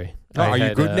yesterday, Jerry. Are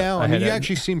you good now? I mean, you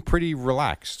actually seem pretty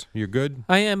relaxed. You're good?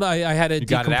 I am. I had to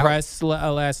decompress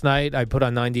last night. I put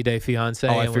on 90 Day Fiancé.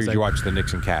 I figured you watched the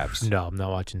Knicks and Cavs. No, I'm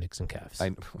not watching Knicks and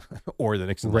Cavs. Or the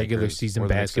Knicks and regular Lakers, season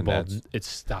basketball.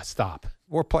 It's stop.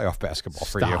 Or playoff basketball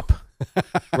for you. Stop.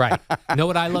 Right. Know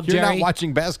what I love, You're Jerry? not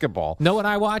watching basketball. Know what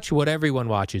I watch? What everyone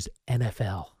watches.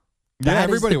 NFL. Yeah, That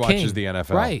everybody is the watches king. the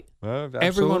NFL. Right. Absolutely.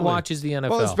 Everyone watches the NFL.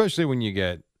 Well, especially when you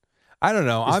get, I don't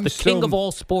know. It's the king of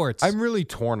all sports. I'm really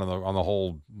torn on the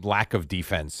whole lack of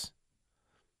defense.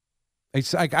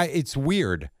 It's like it's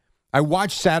weird. I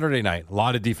watched Saturday night, a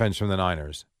lot of defense from the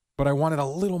Niners, but I wanted a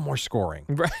little more scoring.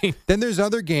 Right. Then there's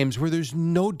other games where there's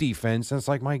no defense, and it's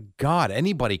like, my God,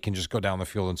 anybody can just go down the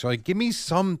field. And so, like, give me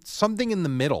something in the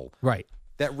middle. Right.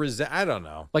 I don't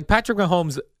know. Like Patrick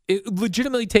Mahomes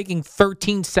legitimately taking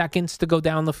 13 seconds to go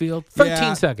down the field.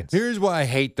 13 seconds. Here's what I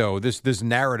hate, though, this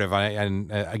narrative.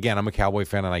 Again, I'm a Cowboy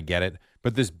fan, and I get it.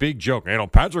 But this big joke,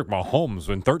 Patrick Mahomes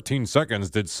in 13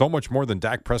 seconds did so much more than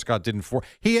Dak Prescott did in 4.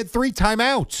 He had 3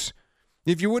 timeouts.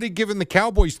 If you would have given the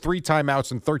Cowboys 3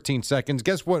 timeouts in 13 seconds,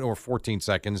 guess what? Or 14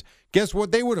 seconds, guess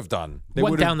what they would have done? They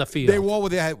went down the field. They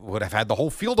would have had the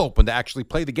whole field open to actually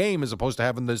play the game as opposed to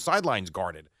having the sidelines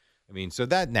guarded. I mean, so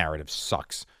that narrative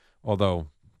sucks. Although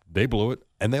they blew it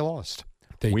and they lost.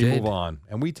 We move on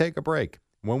and we take a break.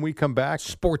 When we come back,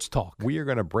 sports talk. We are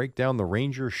going to break down the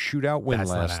Rangers shootout win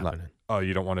last night. Oh,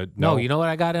 you don't want to? No, you know what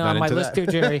I got on my list here,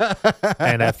 Jerry?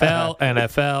 NFL. A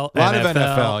lot of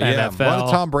NFL, yeah. A lot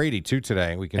of Tom Brady, too,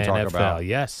 today we can talk about.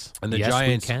 Yes. And the yes,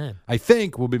 Giants, we can. I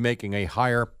think, will be making a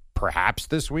hire perhaps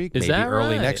this week, Is maybe that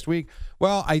early right? next week.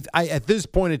 Well, I at this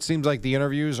point, it seems like the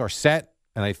interviews are set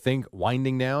and I think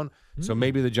winding down. So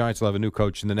maybe the Giants will have a new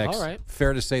coach in the next,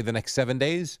 fair to say, the next 7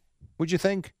 days, would you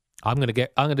think? I'm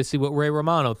gonna see what Ray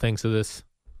Romano thinks of this.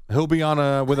 He'll be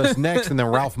on with us next, and then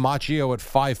Ralph Macchio at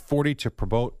 5:40 to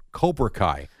promote Cobra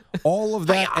Kai. All of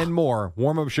that and more.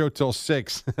 Warm-up show till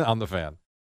 6 on The Fan.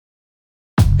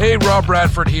 Hey, Rob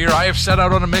Bradford here. I have set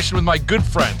out on a mission with my good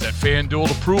friends at FanDuel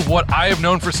to prove what I have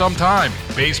known for some time.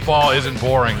 Baseball isn't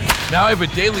boring. Now I have a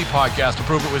daily podcast to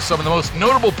prove it with some of the most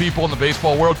notable people in the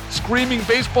baseball world, screaming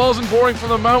baseball isn't boring from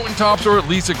the mountaintops, or at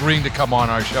least agreeing to come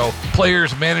on our show.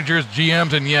 Players, managers,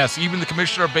 GMs, and yes, even the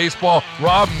commissioner of baseball,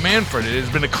 Rob Manfred. It has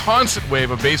been a constant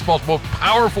wave of baseball's most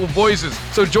powerful voices.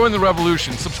 So join the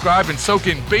revolution. Subscribe and soak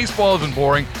in Baseball Isn't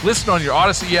Boring. Listen on your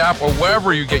Odyssey app or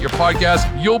wherever you get your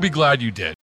podcasts. You'll be glad you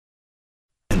did.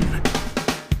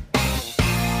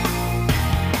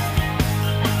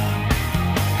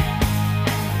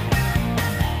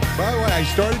 By the way, I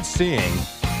started seeing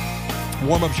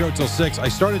warm-up show till 6. I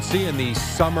started seeing the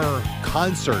summer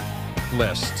concert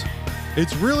list.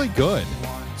 It's really good.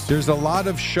 There's a lot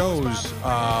of shows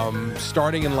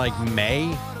starting in like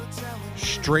May,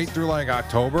 straight through like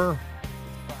October.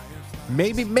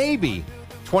 Maybe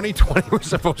 2020 was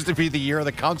supposed to be the year of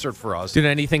the concert for us. Did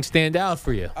anything stand out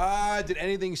for you? Did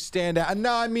anything stand out?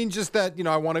 No, I mean just that,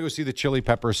 I want to go see the Chili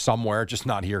Peppers somewhere, just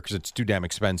not here because it's too damn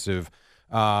expensive.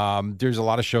 There's a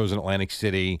lot of shows in Atlantic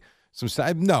City.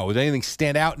 No, did anything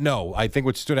stand out? No. I think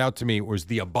what stood out to me was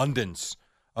the abundance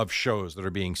of shows that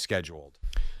are being scheduled.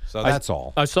 So that's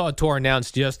all. I saw a tour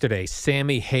announced yesterday.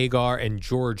 Sammy Hagar and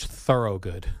George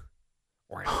Thorogood.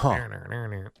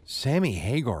 Sammy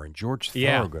Hagar and George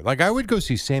Yeah. Thorogood. Like, I would go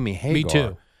see Sammy Hagar. Me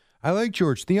too. I like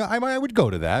George. I would go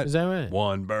to that. Is that right?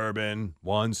 1 bourbon,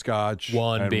 1 scotch,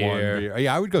 One and beer.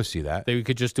 Yeah, I would go see that. They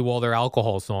could just do all their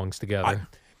alcohol songs together.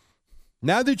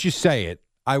 Now that you say it,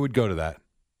 I would go to that.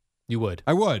 You would?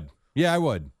 I would. Yeah, I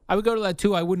would. I would go to that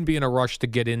too. I wouldn't be in a rush to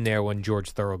get in there when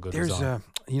George Thorogood was on.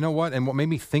 You know what? And what made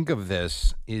me think of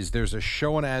this is there's a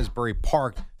show in Asbury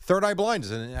Park. Third Eye Blind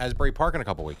is in Asbury Park in a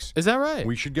couple weeks. Is that right?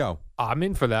 We should go. I'm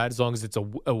in for that as long as it's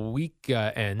a week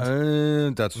end.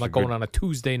 That's I'm not going on a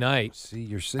Tuesday night. See,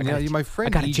 you're saying, my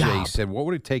friend EJ said, what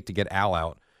would it take to get Al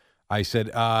out? I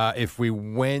said, if we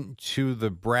went to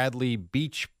the Bradley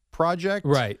Beach Project.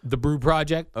 Right. The Brew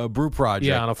Project. Brew Project.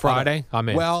 Yeah, on a Friday. I'm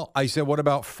in. Well, I said, what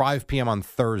about 5 p.m. on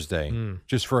Thursday?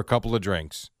 Just for a couple of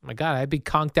drinks. My God, I'd be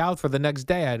conked out for the next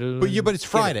day. But it's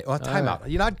Friday. Well, time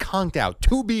out. You're not conked out.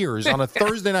 2 beers on a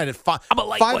Thursday night at 5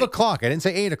 o'clock. I didn't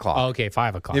say 8 o'clock. Oh, okay,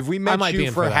 5 o'clock. If we met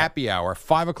you for a happy hour,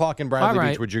 5 o'clock in Bradley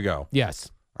Beach, would you go? Yes.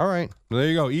 All right. Well, there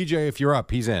you go. EJ, if you're up,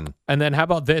 he's in. And then how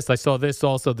about this? I saw this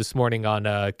also this morning on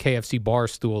KFC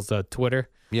Barstool's Twitter.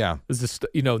 Yeah. Is this,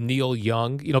 Neil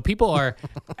Young? People are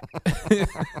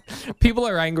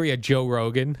angry at Joe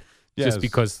Rogan just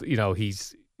because,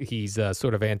 he's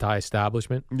sort of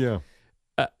anti-establishment. Yeah.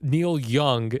 Neil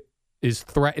Young is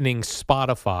threatening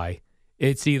Spotify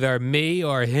It's either me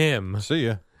or him. See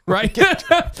ya. Right?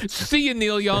 See you,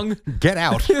 Neil Young. Get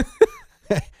out.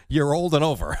 You're old and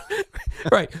over.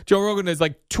 Right. Joe Rogan has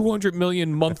like 200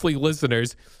 million monthly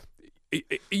listeners.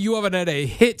 You haven't had a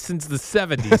hit since the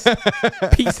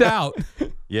 70s. Peace out.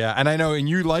 Yeah, and I know, and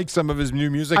you like some of his new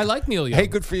music. I like Neil Young. Hey,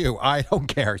 good for you. I don't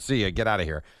care. See ya. Get out of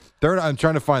here. I'm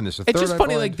trying to find this. It's just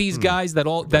funny, like these guys that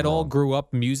all grew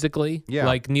up musically. Yeah.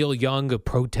 Like Neil Young, a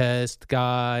protest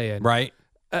guy, and right.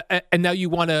 And now you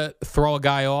want to throw a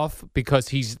guy off because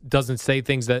he doesn't say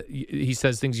things that he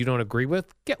says things you don't agree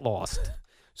with. Get lost.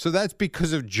 So that's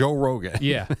because of Joe Rogan.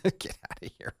 Yeah. Get out of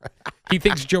here. He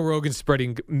thinks Joe Rogan's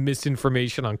spreading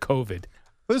misinformation on COVID.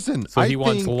 Listen, so he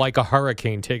wants Like a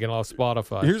Hurricane taken off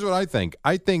Spotify. Here's what I think.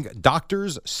 I think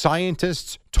doctors,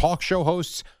 scientists, talk show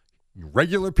hosts,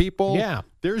 regular people. Yeah.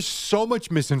 There's so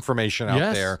much misinformation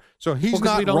out there. So he's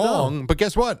Well, not wrong. But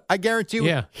guess what? I guarantee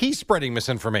you he's spreading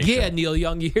misinformation. Yeah, Neil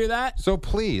Young, you hear that? So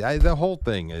please, the whole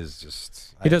thing is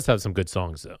just... He does have some good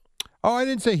songs, though. Oh, I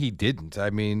didn't say he didn't. I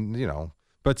mean,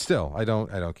 but still, I don't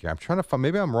care. I'm trying to find...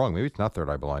 Maybe I'm wrong. Maybe it's not Third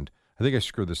Eye Blind. I think I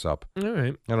screwed this up. All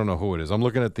right. I don't know who it is. I'm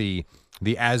looking at the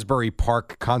Asbury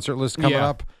Park concert list coming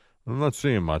up. I'm not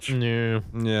seeing much. No.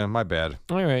 Yeah, my bad.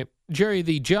 All right. Jerry,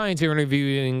 the Giants are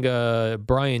interviewing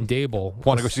Brian Dable.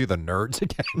 Want to go see the Nerds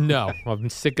again? No. I'm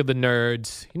sick of the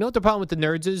Nerds. You know what the problem with the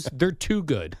Nerds is? They're too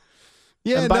good.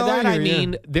 Yeah, and by that I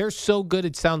mean they're so good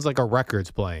it sounds like a record's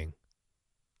playing.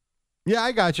 Yeah,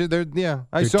 I got you. I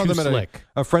They're saw too them slick.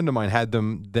 a friend of mine had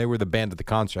them. They were the band at the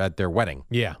concert at their wedding.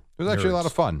 Yeah. It was actually a lot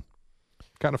of fun.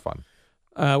 Kind of fun.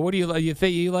 What do you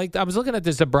think you like? I was looking at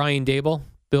this Brian Dable,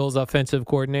 Bill's offensive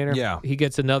coordinator. Yeah. He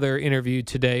gets another interview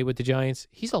today with the Giants.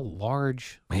 He's a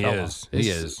large fella. He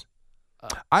is.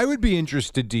 I would be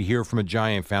interested to hear from a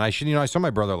Giant fan. I saw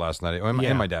my brother last night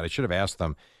and my dad. I should have asked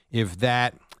them if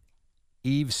that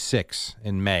Eve 6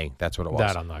 in May, that's what it was.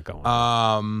 That I'm not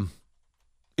going.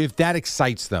 If that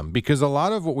excites them, because a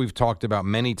lot of what we've talked about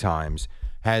many times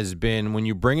has been when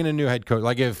you bring in a new head coach,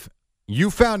 like if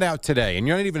you found out today, and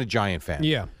you're not even a Giant fan.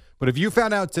 Yeah. But if you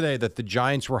found out today that the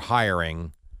Giants were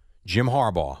hiring Jim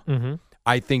Harbaugh,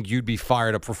 I think you'd be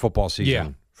fired up for football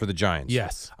season for the Giants.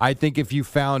 Yes. I think if you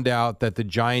found out that the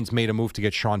Giants made a move to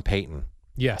get Sean Payton,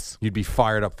 yes, you'd be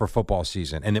fired up for football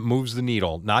season. And it moves the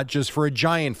needle, not just for a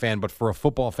Giant fan, but for a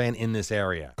football fan in this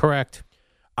area. Correct.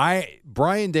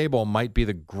 Brian Daboll might be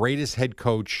the greatest head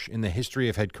coach in the history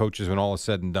of head coaches when all is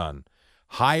said and done.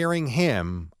 Hiring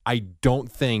him, I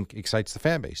don't think excites the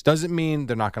fan base. Doesn't mean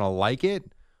they're not going to like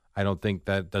it. I don't think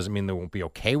that doesn't mean they won't be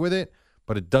okay with it,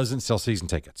 but it doesn't sell season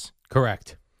tickets.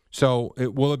 Correct. So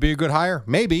will it be a good hire?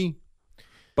 Maybe,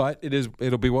 but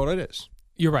it'll be what it is.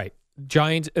 You're right.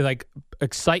 Giants, like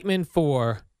excitement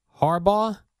for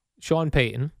Harbaugh, Sean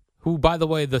Payton, who, by the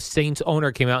way, the Saints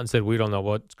owner came out and said, we don't know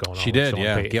what's going on. She did, Sean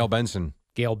yeah. Payton.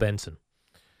 Gail Benson.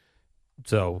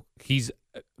 So he's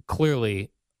clearly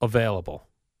available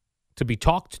to be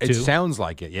talked to. It sounds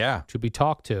like it, yeah. To be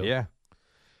talked to.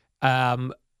 Yeah.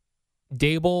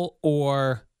 Dable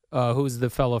or who's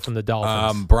the fellow from the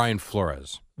Dolphins? Brian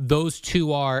Flores. Those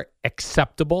two are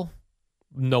acceptable.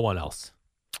 No one else.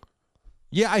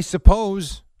 Yeah, I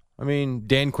suppose. I mean,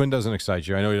 Dan Quinn doesn't excite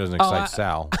you. I know he doesn't excite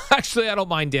Sal. Actually, I don't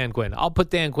mind Dan Quinn. I'll put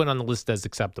Dan Quinn on the list as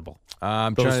acceptable.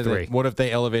 I'm Those trying to three. think, what if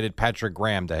they elevated Patrick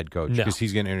Graham to head coach? No. Because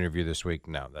he's going to interview this week.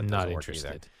 No, that Not doesn't work interested.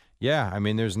 either. Yeah, I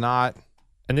mean, there's not.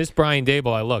 And this Brian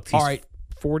Dable, I looked. He's All right.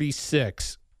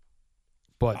 46.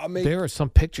 But there are some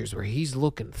pictures where he's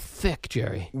looking thick,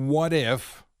 Jerry. What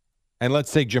if, and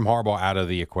let's take Jim Harbaugh out of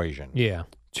the equation. Yeah.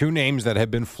 Two names that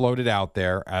have been floated out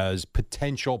there as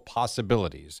potential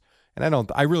possibilities.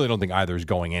 And I really don't think either is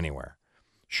going anywhere.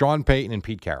 Sean Payton and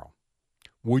Pete Carroll.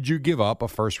 Would you give up a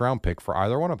first-round pick for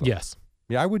either one of them? Yes.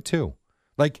 Yeah, I would too.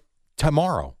 Like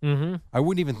tomorrow. Mm-hmm. I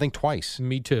wouldn't even think twice.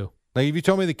 Me too. Like if you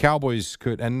told me the Cowboys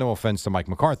could, and no offense to Mike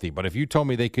McCarthy, but if you told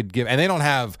me they could give, and they don't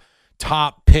have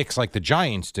top picks like the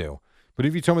Giants do, but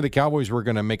if you told me the Cowboys were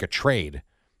going to make a trade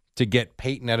to get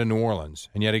Peyton out of New Orleans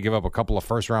and you had to give up a couple of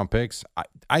first-round picks,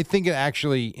 I think it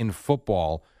actually in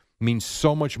football means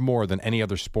so much more than any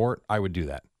other sport. I would do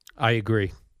that. I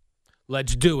agree.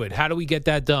 Let's do it. How do we get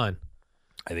that done?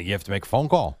 I think you have to make a phone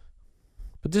call.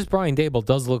 But this Brian Dable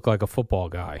does look like a football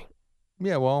guy.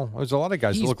 Yeah, well, there's a lot of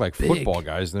guys that He's look like big. football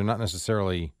guys. They're not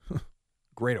necessarily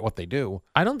great at what they do.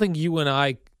 I don't think you and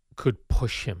I could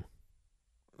push him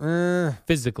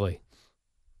physically.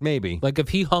 Maybe. Like if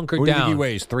he hunkered What do you down. think he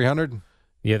weighs? 300?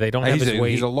 Yeah, they don't have he's his weight.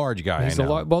 He's a large guy. He's I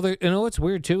know. well, you know what's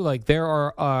weird too? Like there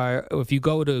are, if you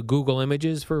go to Google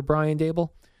Images for Brian Dable,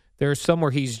 there's some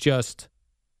where he's just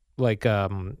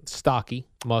stocky,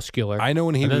 muscular. I know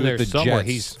when he was with the Jets,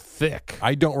 he's thick.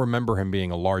 I don't remember him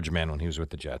being a large man when he was with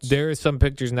the Jets. There are some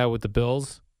pictures now with the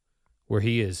Bills where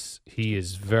he is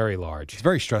very large. It's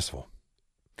very stressful.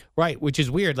 Right, which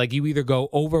is weird. Like you either go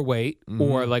overweight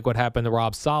or like what happened to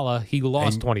Rob Saleh, he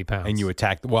lost 20 pounds. And you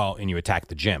attack the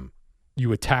gym.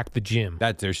 You attack the gym.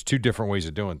 There's two different ways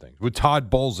of doing things. Would Todd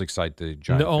Bowles excite the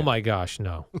Giants? No, oh my gosh,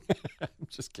 no. I'm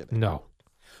just kidding. No.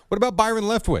 What about Byron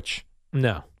Leftwich?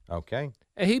 No. Okay.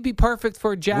 He'd be perfect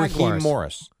for Jaguars. Raheem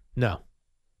Morris? No.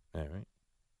 All right.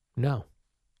 No.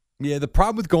 Yeah, the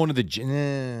problem with going to the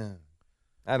gym,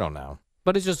 I don't know.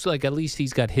 But it's just like at least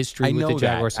he's got history with the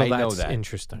Jaguars, so that's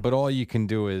interesting. But all you can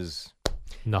do is,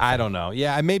 nothing. I don't know.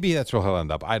 Yeah, maybe that's where he'll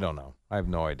end up. I don't know. I have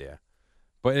no idea.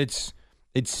 But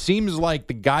it seems like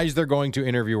the guys they're going to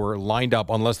interview are lined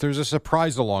up unless there's a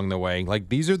surprise along the way. Like,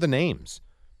 these are the names.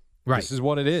 Right. This is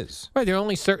what it is. Right. There are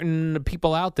only certain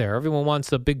people out there. Everyone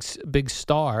wants a big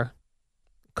star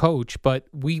coach, but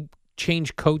we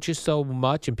change coaches so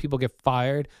much and people get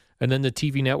fired, and then the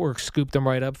TV network scoop them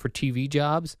right up for TV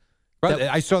jobs. Right.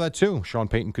 I saw that too. Sean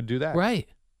Payton could do that. Right.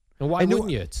 And why wouldn't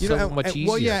you? It's so much easier.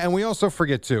 Well, yeah, and we also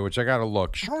forget too, which I got to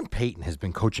look. Sean Payton has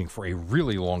been coaching for a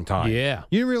really long time. Yeah.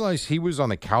 You didn't realize he was on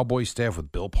the Cowboys staff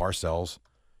with Bill Parcells?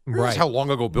 Right. How long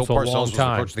ago Bill Parcells was the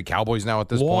coach of the Cowboys now at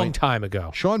this point? Long time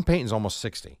ago. Sean Payton's almost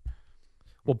 60.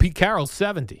 Well, Pete Carroll's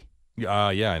 70. Yeah,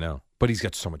 I know. But he's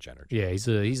got so much energy. Yeah, he's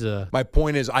a. My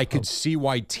point is, I could see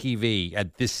why TV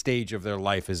at this stage of their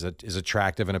life is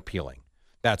attractive and appealing.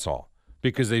 That's all.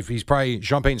 Because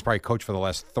Sean Payton's probably coached for the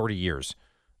last 30 years,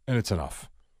 and it's enough.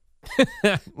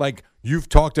 Like, you've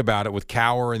talked about it with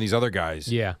Cower and these other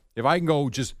guys. Yeah. If I can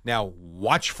go just now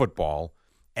watch football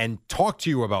and talk to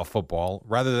you about football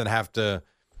rather than have to,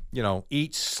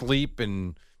 eat, sleep,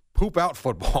 and poop out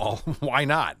football, why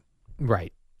not?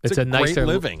 Right. It's a nicer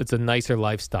living. It's a nicer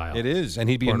lifestyle. It is, and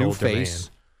he'd be a new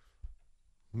face.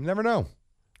 You never know.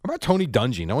 What about Tony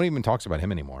Dungy? No one even talks about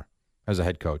him anymore as a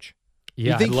head coach.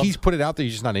 Yeah, you think he's put it out there?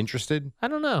 He's just not interested? I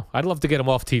don't know. I'd love to get him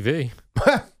off TV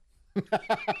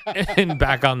and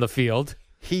back on the field.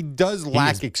 He does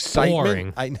lack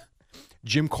excitement.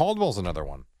 Jim Caldwell's another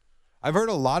one. I've heard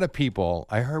a lot of people.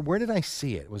 Where did I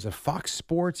see it? Was it Fox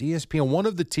Sports, ESPN, one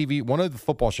of the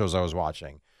football shows I was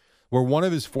watching, where one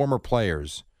of his former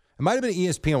players, it might have been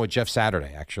ESPN with Jeff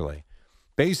Saturday, actually,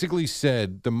 basically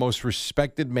said the most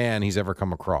respected man he's ever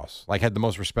come across. Like, had the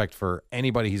most respect for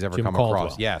anybody he's ever come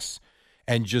across. Yes.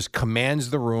 And just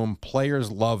commands the room.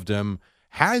 Players loved him.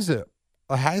 Has a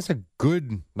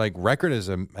good record as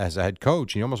a head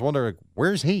coach. And you almost wonder,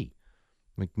 where's he?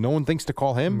 Like, no one thinks to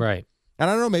call him. Right. And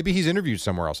I don't know, maybe he's interviewed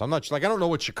somewhere else. I'm not I don't know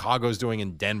what Chicago's doing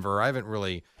in Denver. I haven't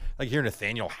really hear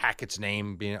Nathaniel Hackett's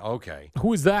name being okay.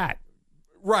 Who is that?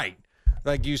 Right.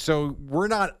 So we're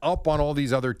not up on all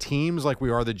these other teams like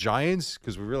we are the Giants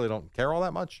because we really don't care all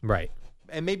that much. Right.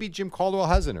 And maybe Jim Caldwell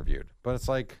has interviewed, but it's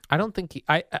like, I don't think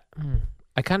I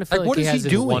kind of feel what he is has he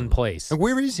it in doing? one place. And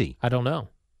where is he? I don't know.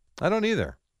 I don't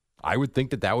either. I would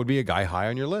think that would be a guy high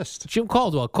on your list. Jim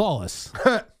Caldwell, call us.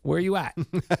 Where are you at?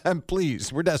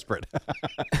 Please, we're desperate.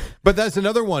 But that's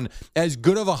another one. As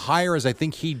good of a hire as I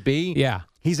think he'd be. Yeah.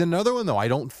 He's another one, though. I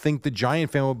don't think the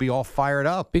Giant fan would be all fired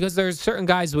up. Because there's certain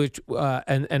guys which,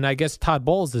 and I guess Todd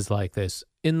Bowles is like this.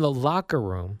 In the locker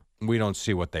room. We don't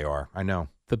see what they are. I know.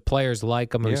 The players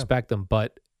like him and respect him,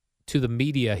 but to the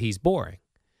media, he's boring.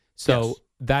 So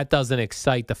that doesn't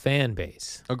excite the fan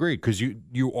base. Agreed, because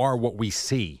you are what we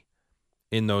see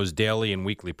in those daily and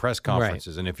weekly press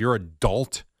conferences. Right. And if you're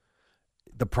adult,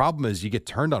 the problem is you get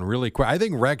turned on really quick. I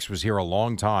think Rex was here a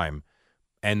long time,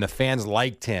 and the fans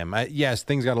liked him. Yes,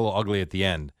 things got a little ugly at the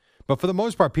end. But for the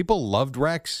most part, people loved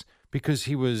Rex because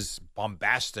he was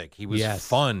bombastic. He was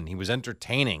fun. He was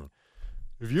entertaining.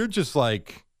 If you're just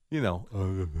like,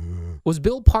 Was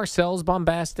Bill Parcells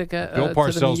bombastic? Bill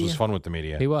Parcells was fun with the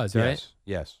media. He was, right?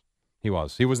 Yes, he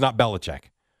was. He was not Belichick.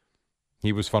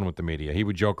 He was fun with the media. He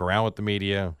would joke around with the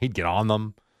media. He'd get on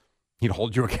them. He'd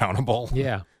hold you accountable.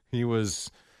 Yeah. He was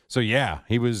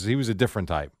a different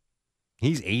type.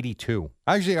 He's 82.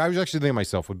 Actually, I was actually thinking to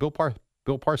myself, would Bill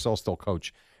Parcells still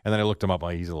coach? And then I looked him up.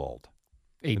 He's a little old.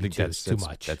 82 is too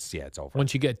much. It's over.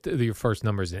 Once you get your first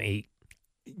numbers in 8.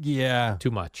 Yeah. Too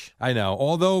much. I know.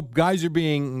 Although guys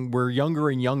we're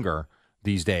younger and younger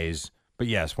these days. But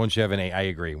yes, once you have an 8, I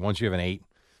agree. Once you have an 8.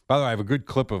 By the way, I have a good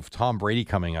clip of Tom Brady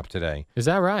coming up today. Is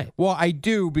that right? Well, I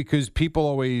do because people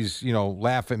always,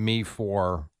 laugh at me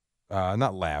for,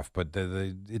 not laugh, but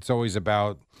it's always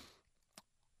about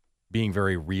being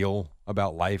very real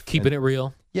about life. Keeping it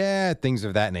real? Yeah, things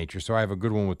of that nature. So I have a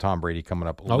good one with Tom Brady coming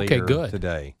up later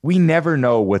today. We never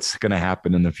know what's going to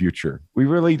happen in the future. We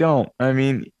really don't. I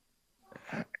mean,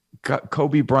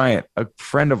 Kobe Bryant, a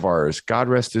friend of ours, God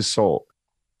rest his soul.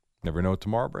 Never know what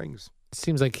tomorrow brings.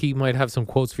 Seems like he might have some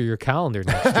quotes for your calendar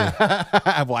next year.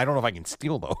 Well, I don't know if I can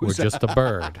steal those. Or just a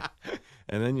bird.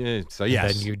 And then yes.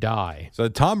 Then you die. So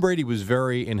Tom Brady was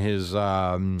very in his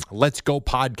Let's Go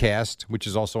podcast, which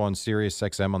is also on Sirius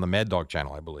XM on the Mad Dog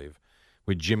channel, I believe,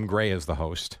 with Jim Gray as the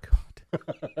host.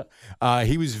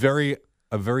 He was a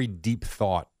very deep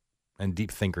thought and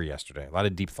deep thinker yesterday. A lot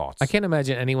of deep thoughts. I can't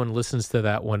imagine anyone listens to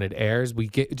that when it airs. We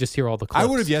just hear all the clips. I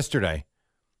would have yesterday.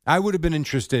 I would have been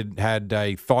interested had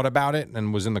I thought about it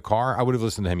and was in the car. I would have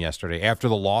listened to him yesterday after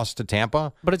the loss to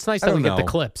Tampa. But it's nice that we get the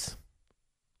clips.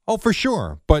 Oh, for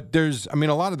sure. But a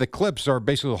lot of the clips are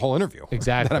basically the whole interview.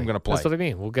 Exactly. That I'm going to play. That's what I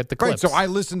mean. We'll get the clips. Right. So I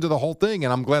listened to the whole thing,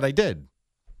 and I'm glad I did.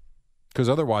 Because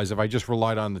otherwise, if I just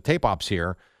relied on the tape ops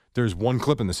here, there's one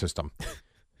clip in the system.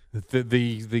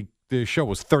 The show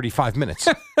was 35 minutes.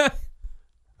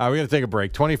 We got to take a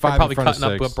break. 25 probably in front of 6.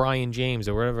 cutting up with Brian James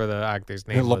or whatever the actor's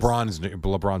name was.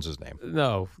 LeBron's his name.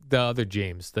 No, the other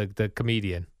James, the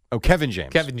comedian. Oh, Kevin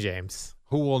James. Kevin James.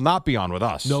 Who will not be on with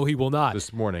us. No, he will not.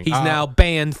 This morning. He's now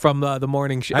banned from the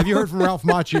morning show. Have you heard from Ralph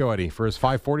Macchio, Eddie, for his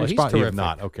 540 he's spot? terrific. You have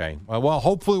not. Okay. Well,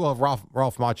 hopefully we'll have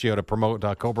Ralph Macchio to promote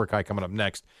Cobra Kai coming up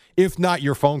next. If not,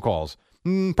 your phone calls.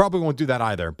 Probably won't do that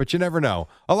either, but you never know.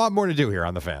 A lot more to do here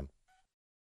on The Fan.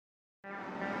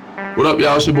 What up,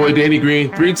 y'all? It's your boy Danny Green,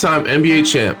 3-time NBA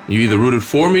champ. You either rooted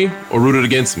for me or rooted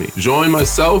against me. Join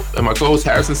myself and my co-host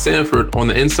Harrison Sanford on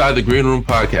the Inside the Green Room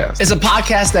podcast. It's a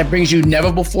podcast that brings you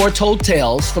never-before-told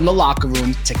tales from the locker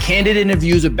room to candid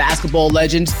interviews with basketball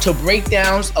legends to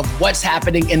breakdowns of what's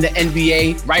happening in the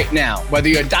NBA right now. Whether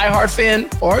you're a diehard fan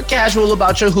or casual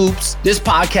about your hoops, this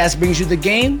podcast brings you the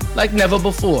game like never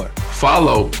before.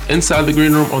 Follow Inside the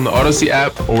Green Room on the Odyssey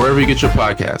app or wherever you get your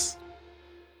podcasts.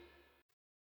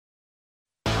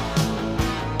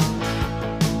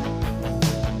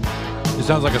 It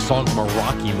sounds like a song from a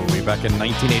Rocky movie back in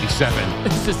 1987.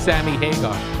 This is Sammy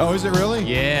Hagar. Oh, is it really?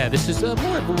 Yeah, this is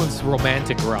more of a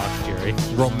romantic rock, Jerry.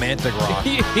 Romantic rock.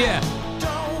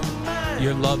 Yeah.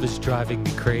 Your love is driving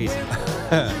me crazy.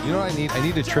 You know what I need? I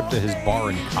need a trip to his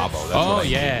bar in Cabo. That's what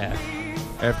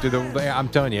I need. I'm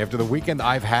telling you, after the weekend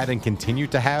I've had and continue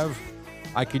to have,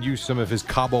 I could use some of his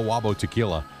Cabo Wabo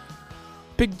tequila.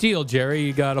 Big deal, Jerry.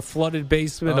 You got a flooded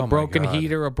basement, a broken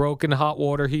heater, a broken hot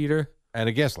water heater. And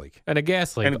a gas leak.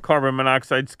 And carbon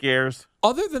monoxide scares.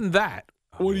 Other than that,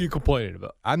 what are you complaining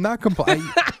about? I'm not complaining.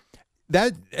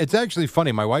 It's actually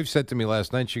funny. My wife said to me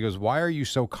last night, she goes, "Why are you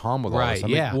so calm with all this?"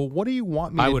 I'm like, well, what do you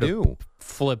want me to do? I would have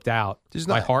flipped out.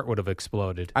 My heart would have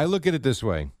exploded. I look at it this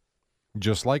way.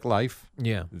 Just like life,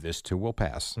 yeah, this too will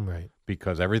pass. Right.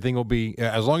 Because everything will be,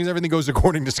 as long as everything goes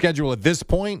according to schedule at this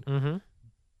point,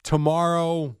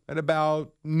 tomorrow at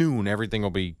about noon, everything will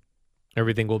be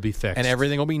fixed. And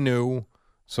everything will be new.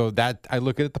 So that I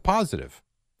look at it the positive.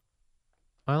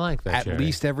 I like that, At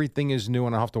least everything is new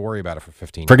and I don't have to worry about it for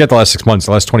 15 years. Forget the last 6 months.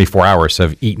 The last 24 hours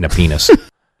have eaten a penis.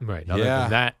 Right. Other than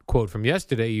that quote from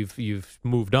yesterday, you've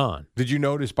moved on. Did you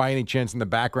notice by any chance in the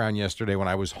background yesterday when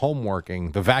I was home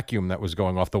working, the vacuum that was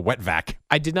going off, the wet vac?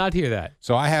 I did not hear that.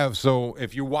 So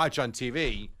if you watch on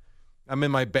TV, I'm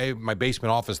in my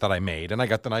basement office that I made, and I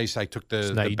got I took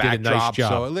the backdrop,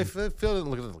 so it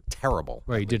looked terrible.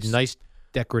 Right, you did a nice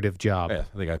decorative job. Yeah,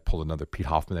 I think I pulled another Pete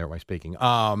Hoffman there. Am I speaking?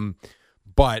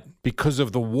 But because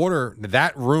of the water,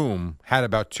 that room had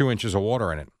about 2 inches of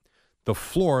water in it. The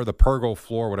floor, the pergo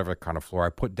floor, whatever kind of floor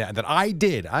I put down,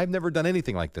 I've never done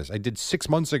anything like this. I did 6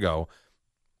 months ago,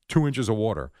 2 inches of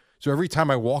water. So every time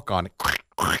I walk on it,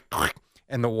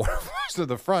 and the water flows to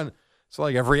the front. So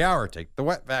like every hour, take the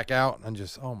wet vac out and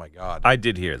just, oh my God. I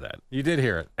did hear that. You did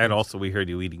hear it. And also we heard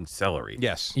you eating celery.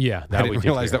 Yes. Yeah. I didn't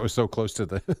realize that was so close to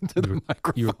the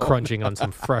microphone. You were crunching on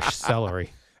some fresh celery.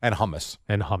 And hummus.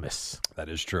 That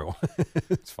is true.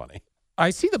 It's funny. I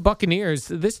see the Buccaneers.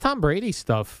 This Tom Brady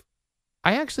stuff,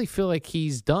 I actually feel like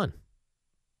he's done.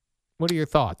 What are your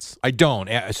thoughts? I don't.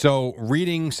 So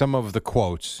reading some of the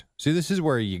quotes, see, this is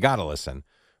where you got to listen.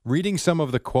 Reading some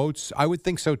of the quotes, I would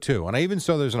think so too. And I even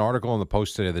saw there's an article in the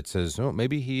Post today that says, oh,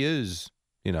 maybe he is,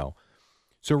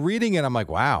 So reading it, I'm like,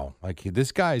 wow, like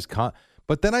this guy's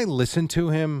But then I listen to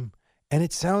him, and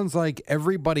it sounds like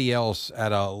everybody else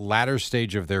at a latter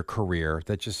stage of their career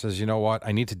that just says, you know what,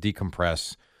 I need to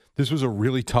decompress. This was a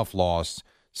really tough loss.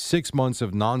 6 months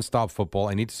of nonstop football.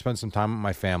 I need to spend some time with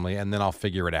my family, and then I'll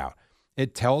figure it out.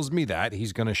 It tells me that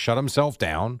he's going to shut himself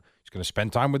down. He's going to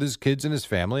spend time with his kids and his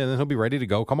family, and then he'll be ready to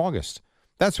go come August.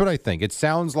 That's what I think. It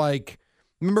sounds like,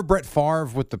 remember Brett Favre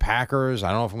with the Packers?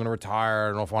 I don't know if I'm going to retire. I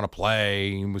don't know if I want to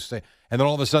play. And then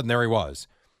all of a sudden, there he was.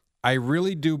 I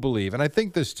really do believe, and I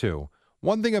think this too,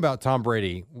 One thing about Tom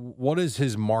Brady, what has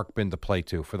his mark been to play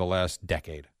to for the last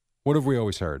decade? What have we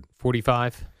always heard?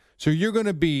 45. So you're going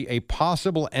to be a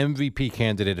possible MVP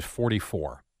candidate at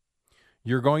 44.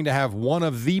 You're going to have one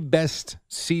of the best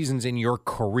seasons in your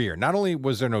career. Not only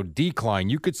was there no decline,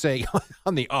 you could say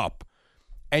on the up,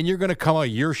 and you're going to come a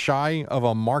year shy of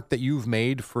a mark that you've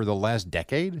made for the last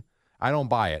decade? I don't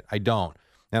buy it. I don't.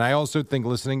 And I also think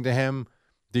listening to him,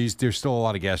 there's still a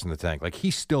lot of gas in the tank. Like, he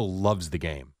still loves the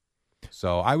game.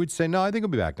 So I would say, no, I think he'll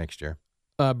be back next year.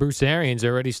 Bruce Arians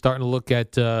already starting to look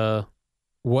at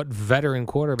what veteran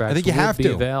quarterbacks I think you would have be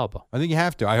to. available. I think you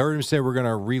have to. I heard him say we're going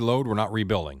to reload. We're not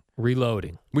rebuilding.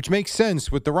 Reloading. Which makes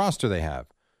sense with the roster they have.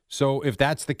 So if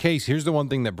that's the case, here's the one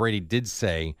thing that Brady did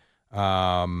say.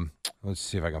 Let's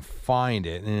see if I can find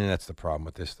it. That's the problem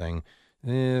with this thing.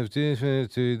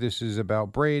 This is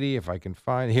about Brady. If I can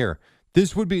find it. Here.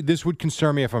 This would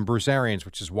concern me if I'm Bruce Arians,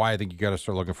 which is why I think you got to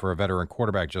start looking for a veteran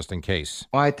quarterback just in case.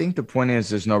 Well, I think the point is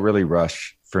there's no really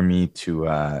rush for me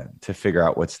to figure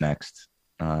out what's next.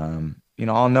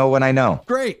 I'll know when I know.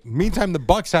 Great. Meantime, the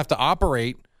Bucs have to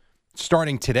operate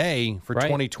starting today for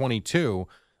 2022.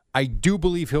 I do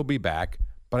believe he'll be back,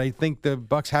 but I think the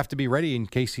Bucs have to be ready in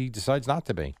case he decides not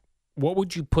to be. What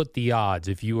would you put the odds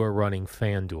if you were running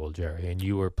FanDuel, Jerry, and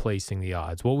you were placing the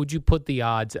odds? What would you put the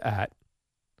odds at?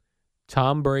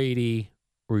 Tom Brady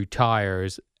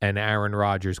retires and Aaron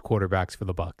Rodgers quarterbacks for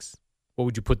the Bucs. What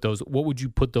would you put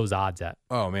those odds at?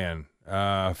 Oh man,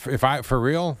 for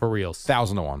real? For real.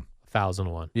 1,000-1.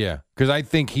 1,000-1. Yeah, because I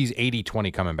think he's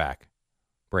 80-20 coming back.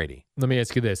 Brady. Let me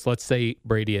ask you this. Let's say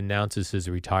Brady announces his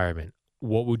retirement.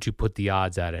 What would you put the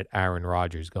odds at Aaron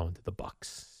Rodgers going to the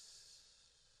Bucs?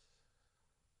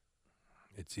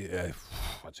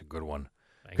 That's a good one.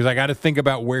 Because I got to think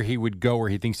about where he would go, where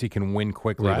he thinks he can win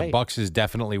quickly. Right. The Bucs is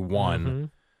definitely one. Mm-hmm.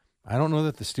 I don't know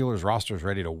that the Steelers roster is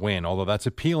ready to win, although that's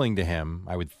appealing to him,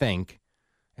 I would think.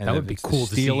 And that would be cool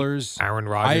to see Aaron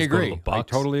Rodgers I agree. go to the Bucs. I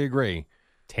totally agree.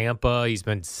 Tampa, he's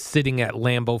been sitting at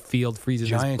Lambeau Field freezing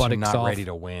his Giants are buttocks not off. ready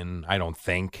to win, I don't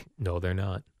think. No, they're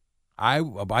not.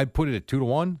 I'd put it at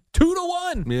 2-1.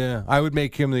 2-1? Yeah, I would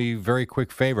make him the very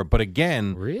quick favorite. But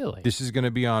again, really, this is going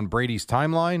to be on Brady's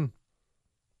timeline.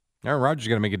 Aaron Rodgers is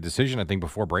going to make a decision, I think,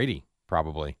 before Brady,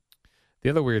 probably.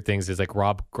 The other weird things is like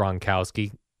Rob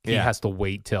Gronkowski. He has to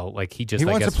wait till he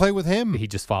wants to play with him. He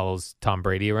just follows Tom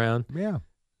Brady around. Yeah.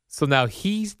 So now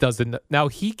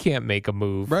he can't make a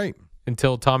move right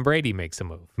until Tom Brady makes a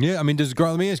move. Yeah, I mean,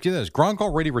 let me ask you this: Gronk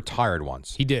already retired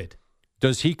once. He did.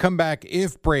 Does he come back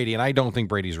if Brady? And I don't think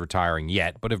Brady's retiring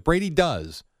yet, but if Brady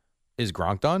does, is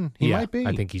Gronk done? He might be.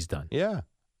 I think he's done. Yeah,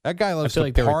 that guy loves I feel to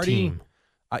like they're party. a team.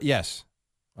 Yes.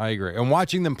 I agree. And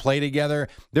watching them play together,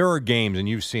 there are games, and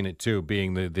you've seen it too,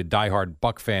 being the diehard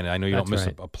Buck fan. I know you don't miss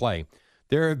a play.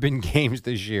 There have been games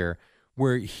this year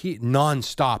where he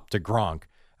nonstop to Gronk.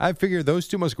 I figure those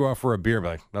two must go out for a beer,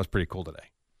 but that was pretty cool today.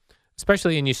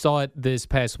 Especially, and you saw it this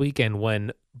past weekend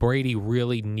when Brady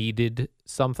really needed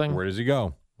something. Where does he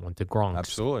go? Went to Gronk.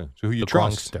 Absolutely. So who you the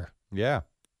trust? Gronkster. Yeah.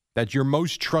 That's your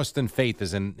most trust and faith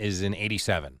is in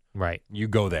 87. Right. You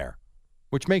go there.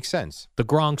 Which makes sense. The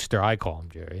Gronkster, I call him,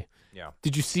 Jerry. Yeah.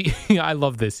 Did you see? I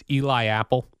love this. Eli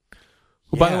Apple,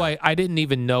 who, by the way, I didn't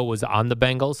even know was on the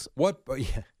Bengals. What?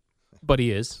 Yeah. But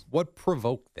he is. What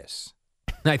provoked this?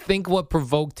 I think what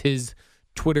provoked his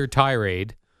Twitter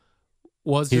tirade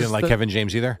was he didn't like Kevin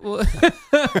James either?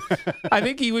 I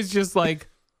think he was just like,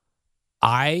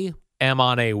 I am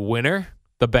on a winner,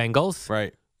 the Bengals.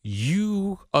 Right.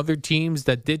 You other teams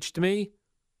that ditched me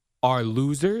are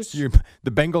losers.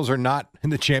 The Bengals are not in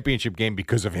the championship game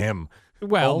because of him.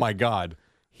 Well, oh my God.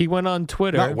 He went on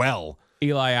Twitter. Not well.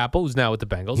 Eli Apple, who's now with the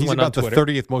Bengals, he's went about on the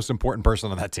Twitter, 30th most important person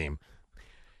on that team.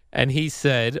 And he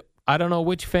said, I don't know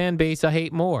which fan base I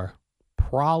hate more.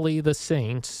 Probably the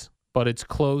Saints, but it's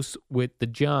close with the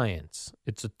Giants.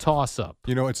 It's a toss-up.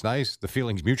 You know, it's nice. The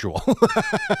feeling's mutual.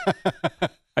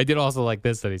 I did also like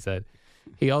this that he said.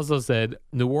 He also said,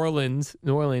 New Orleans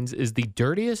is the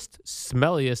dirtiest,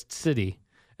 smelliest city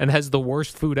and has the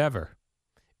worst food ever.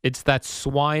 It's that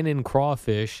swine and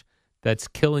crawfish that's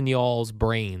killing y'all's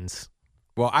brains.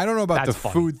 Well, I don't know about That's the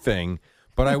funny. food thing,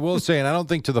 but I will say, and I don't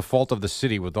think to the fault of the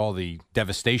city with all the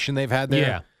devastation they've had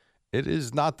there, it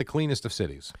is not the cleanest of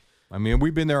cities. I mean,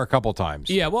 we've been there a couple times.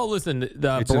 Yeah, well, listen,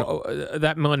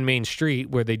 that one main street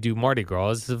where they do Mardi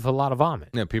Gras is a lot of vomit.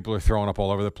 Yeah, people are throwing up all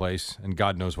over the place, and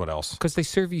God knows what else. Because they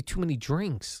serve you too many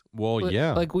drinks. Well,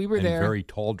 yeah. Like we were and there. very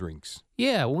tall drinks.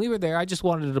 Yeah, when we were there, I just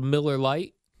wanted a Miller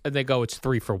Lite, and they go, it's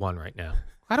 3 for $1 right now.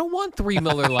 I don't want 3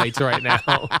 Miller Lights right now.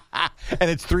 And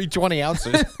it's 320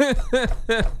 ounces.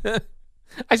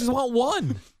 I just want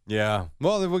one. Yeah.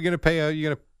 Well, if we're gonna pay,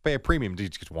 you're gonna Pay a premium to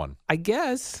each get one. I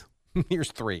guess.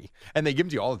 Here's 3. And they give them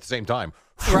to you all at the same time.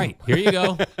 Right. Here you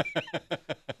go.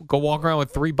 Go walk around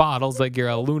with 3 bottles like you're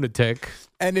a lunatic.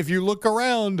 And if you look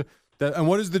around, and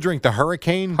what is the drink? The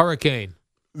Hurricane? Hurricane.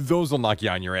 Those will knock you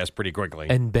on your ass pretty quickly.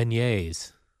 And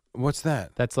beignets. What's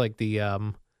that? That's like the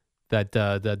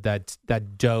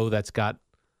that dough that's got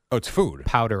it's food.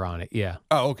 Powder on it. Yeah.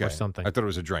 Oh, okay. Or something. I thought it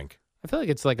was a drink. I feel like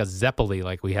it's like a Zeppeli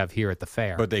like we have here at the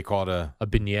fair. But they call it a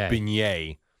beignet.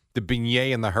 Beignet. The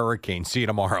beignet and the Hurricane. See you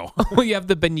tomorrow. Well, you have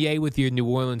the beignet with your New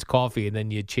Orleans coffee, and then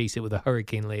you chase it with a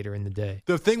Hurricane later in the day.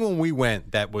 The thing when we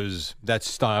went that's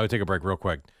style. I'll take a break real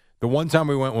quick. The one time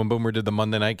we went when Boomer did the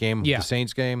Monday night game, the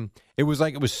Saints game, it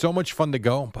was so much fun to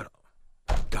go, but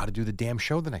got to do the damn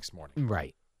show the next morning.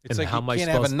 Right. It's and like you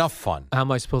can't have enough fun. How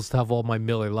am I supposed to have all my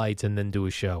Miller Lights and then do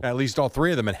a show? At least all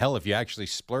 3 of them. And hell, if you actually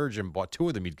splurge and bought 2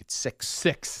 of them, you'd get 6.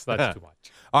 6. That's too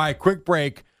much. All right, quick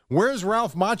break. Where's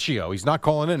Ralph Macchio? He's not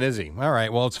calling in, is he? All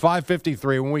right, well, it's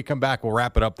 5:53. When we come back, we'll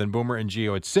wrap it up. Then Boomer and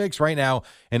Gio at 6. Right now,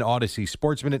 an Odyssey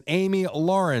Sports Minute. Amy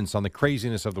Lawrence on the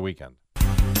craziness of the weekend.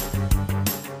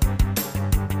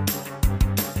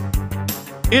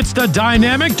 It's the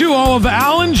dynamic duo of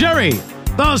Al and Jerry,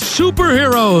 the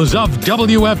superheroes of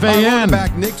WFAN. Welcome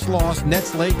back. Knicks lost.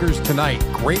 Nets Lakers tonight.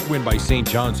 Great win by St.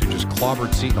 John's, who just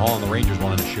clobbered Seton Hall, and the Rangers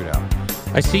won in a shootout.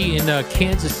 I see in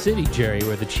Kansas City, Jerry,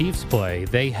 where the Chiefs play,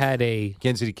 they had a...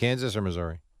 Kansas City, Kansas, or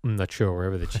Missouri? I'm not sure,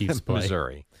 wherever the Chiefs play.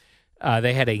 Missouri.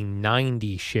 They had a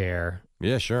 90 share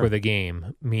for the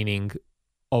game, meaning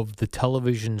of the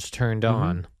televisions turned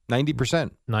on.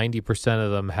 90%. 90%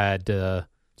 of them had the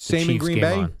Same Chiefs in Green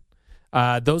game Bay?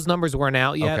 on. Those numbers weren't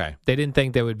out yet. Okay. They didn't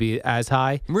think they would be as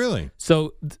high. Really?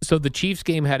 So the Chiefs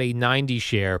game had a 90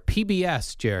 share.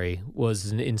 PBS, Jerry,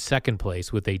 was in second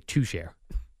place with a 2 share.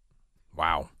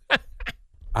 Wow.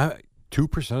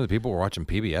 2% of the people were watching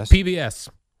PBS? PBS.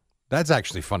 That's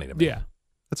actually funny to me. Yeah.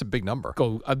 That's a big number.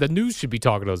 The news should be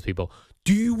talking to those people.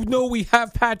 Do you know we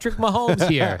have Patrick Mahomes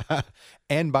here?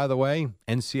 And by the way,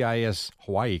 NCIS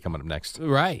Hawaii coming up next.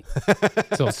 Right.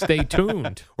 So stay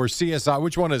tuned. Or CSI.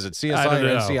 Which one is it? CSI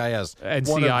or NCIS?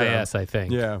 NCIS, I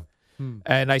think. Yeah.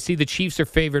 And I see the Chiefs are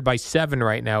favored by 7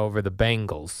 right now over the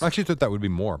Bengals. I actually thought that would be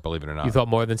more, believe it or not. You thought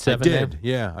more than 7? I did,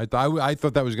 yeah. I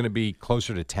thought that was going to be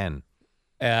closer to 10.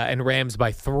 And Rams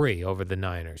by 3 over the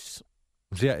Niners.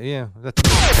 Yeah. That's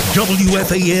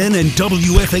WFAN and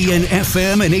WFAN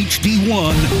FM and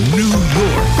HD1, New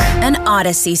York. An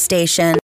Odyssey station.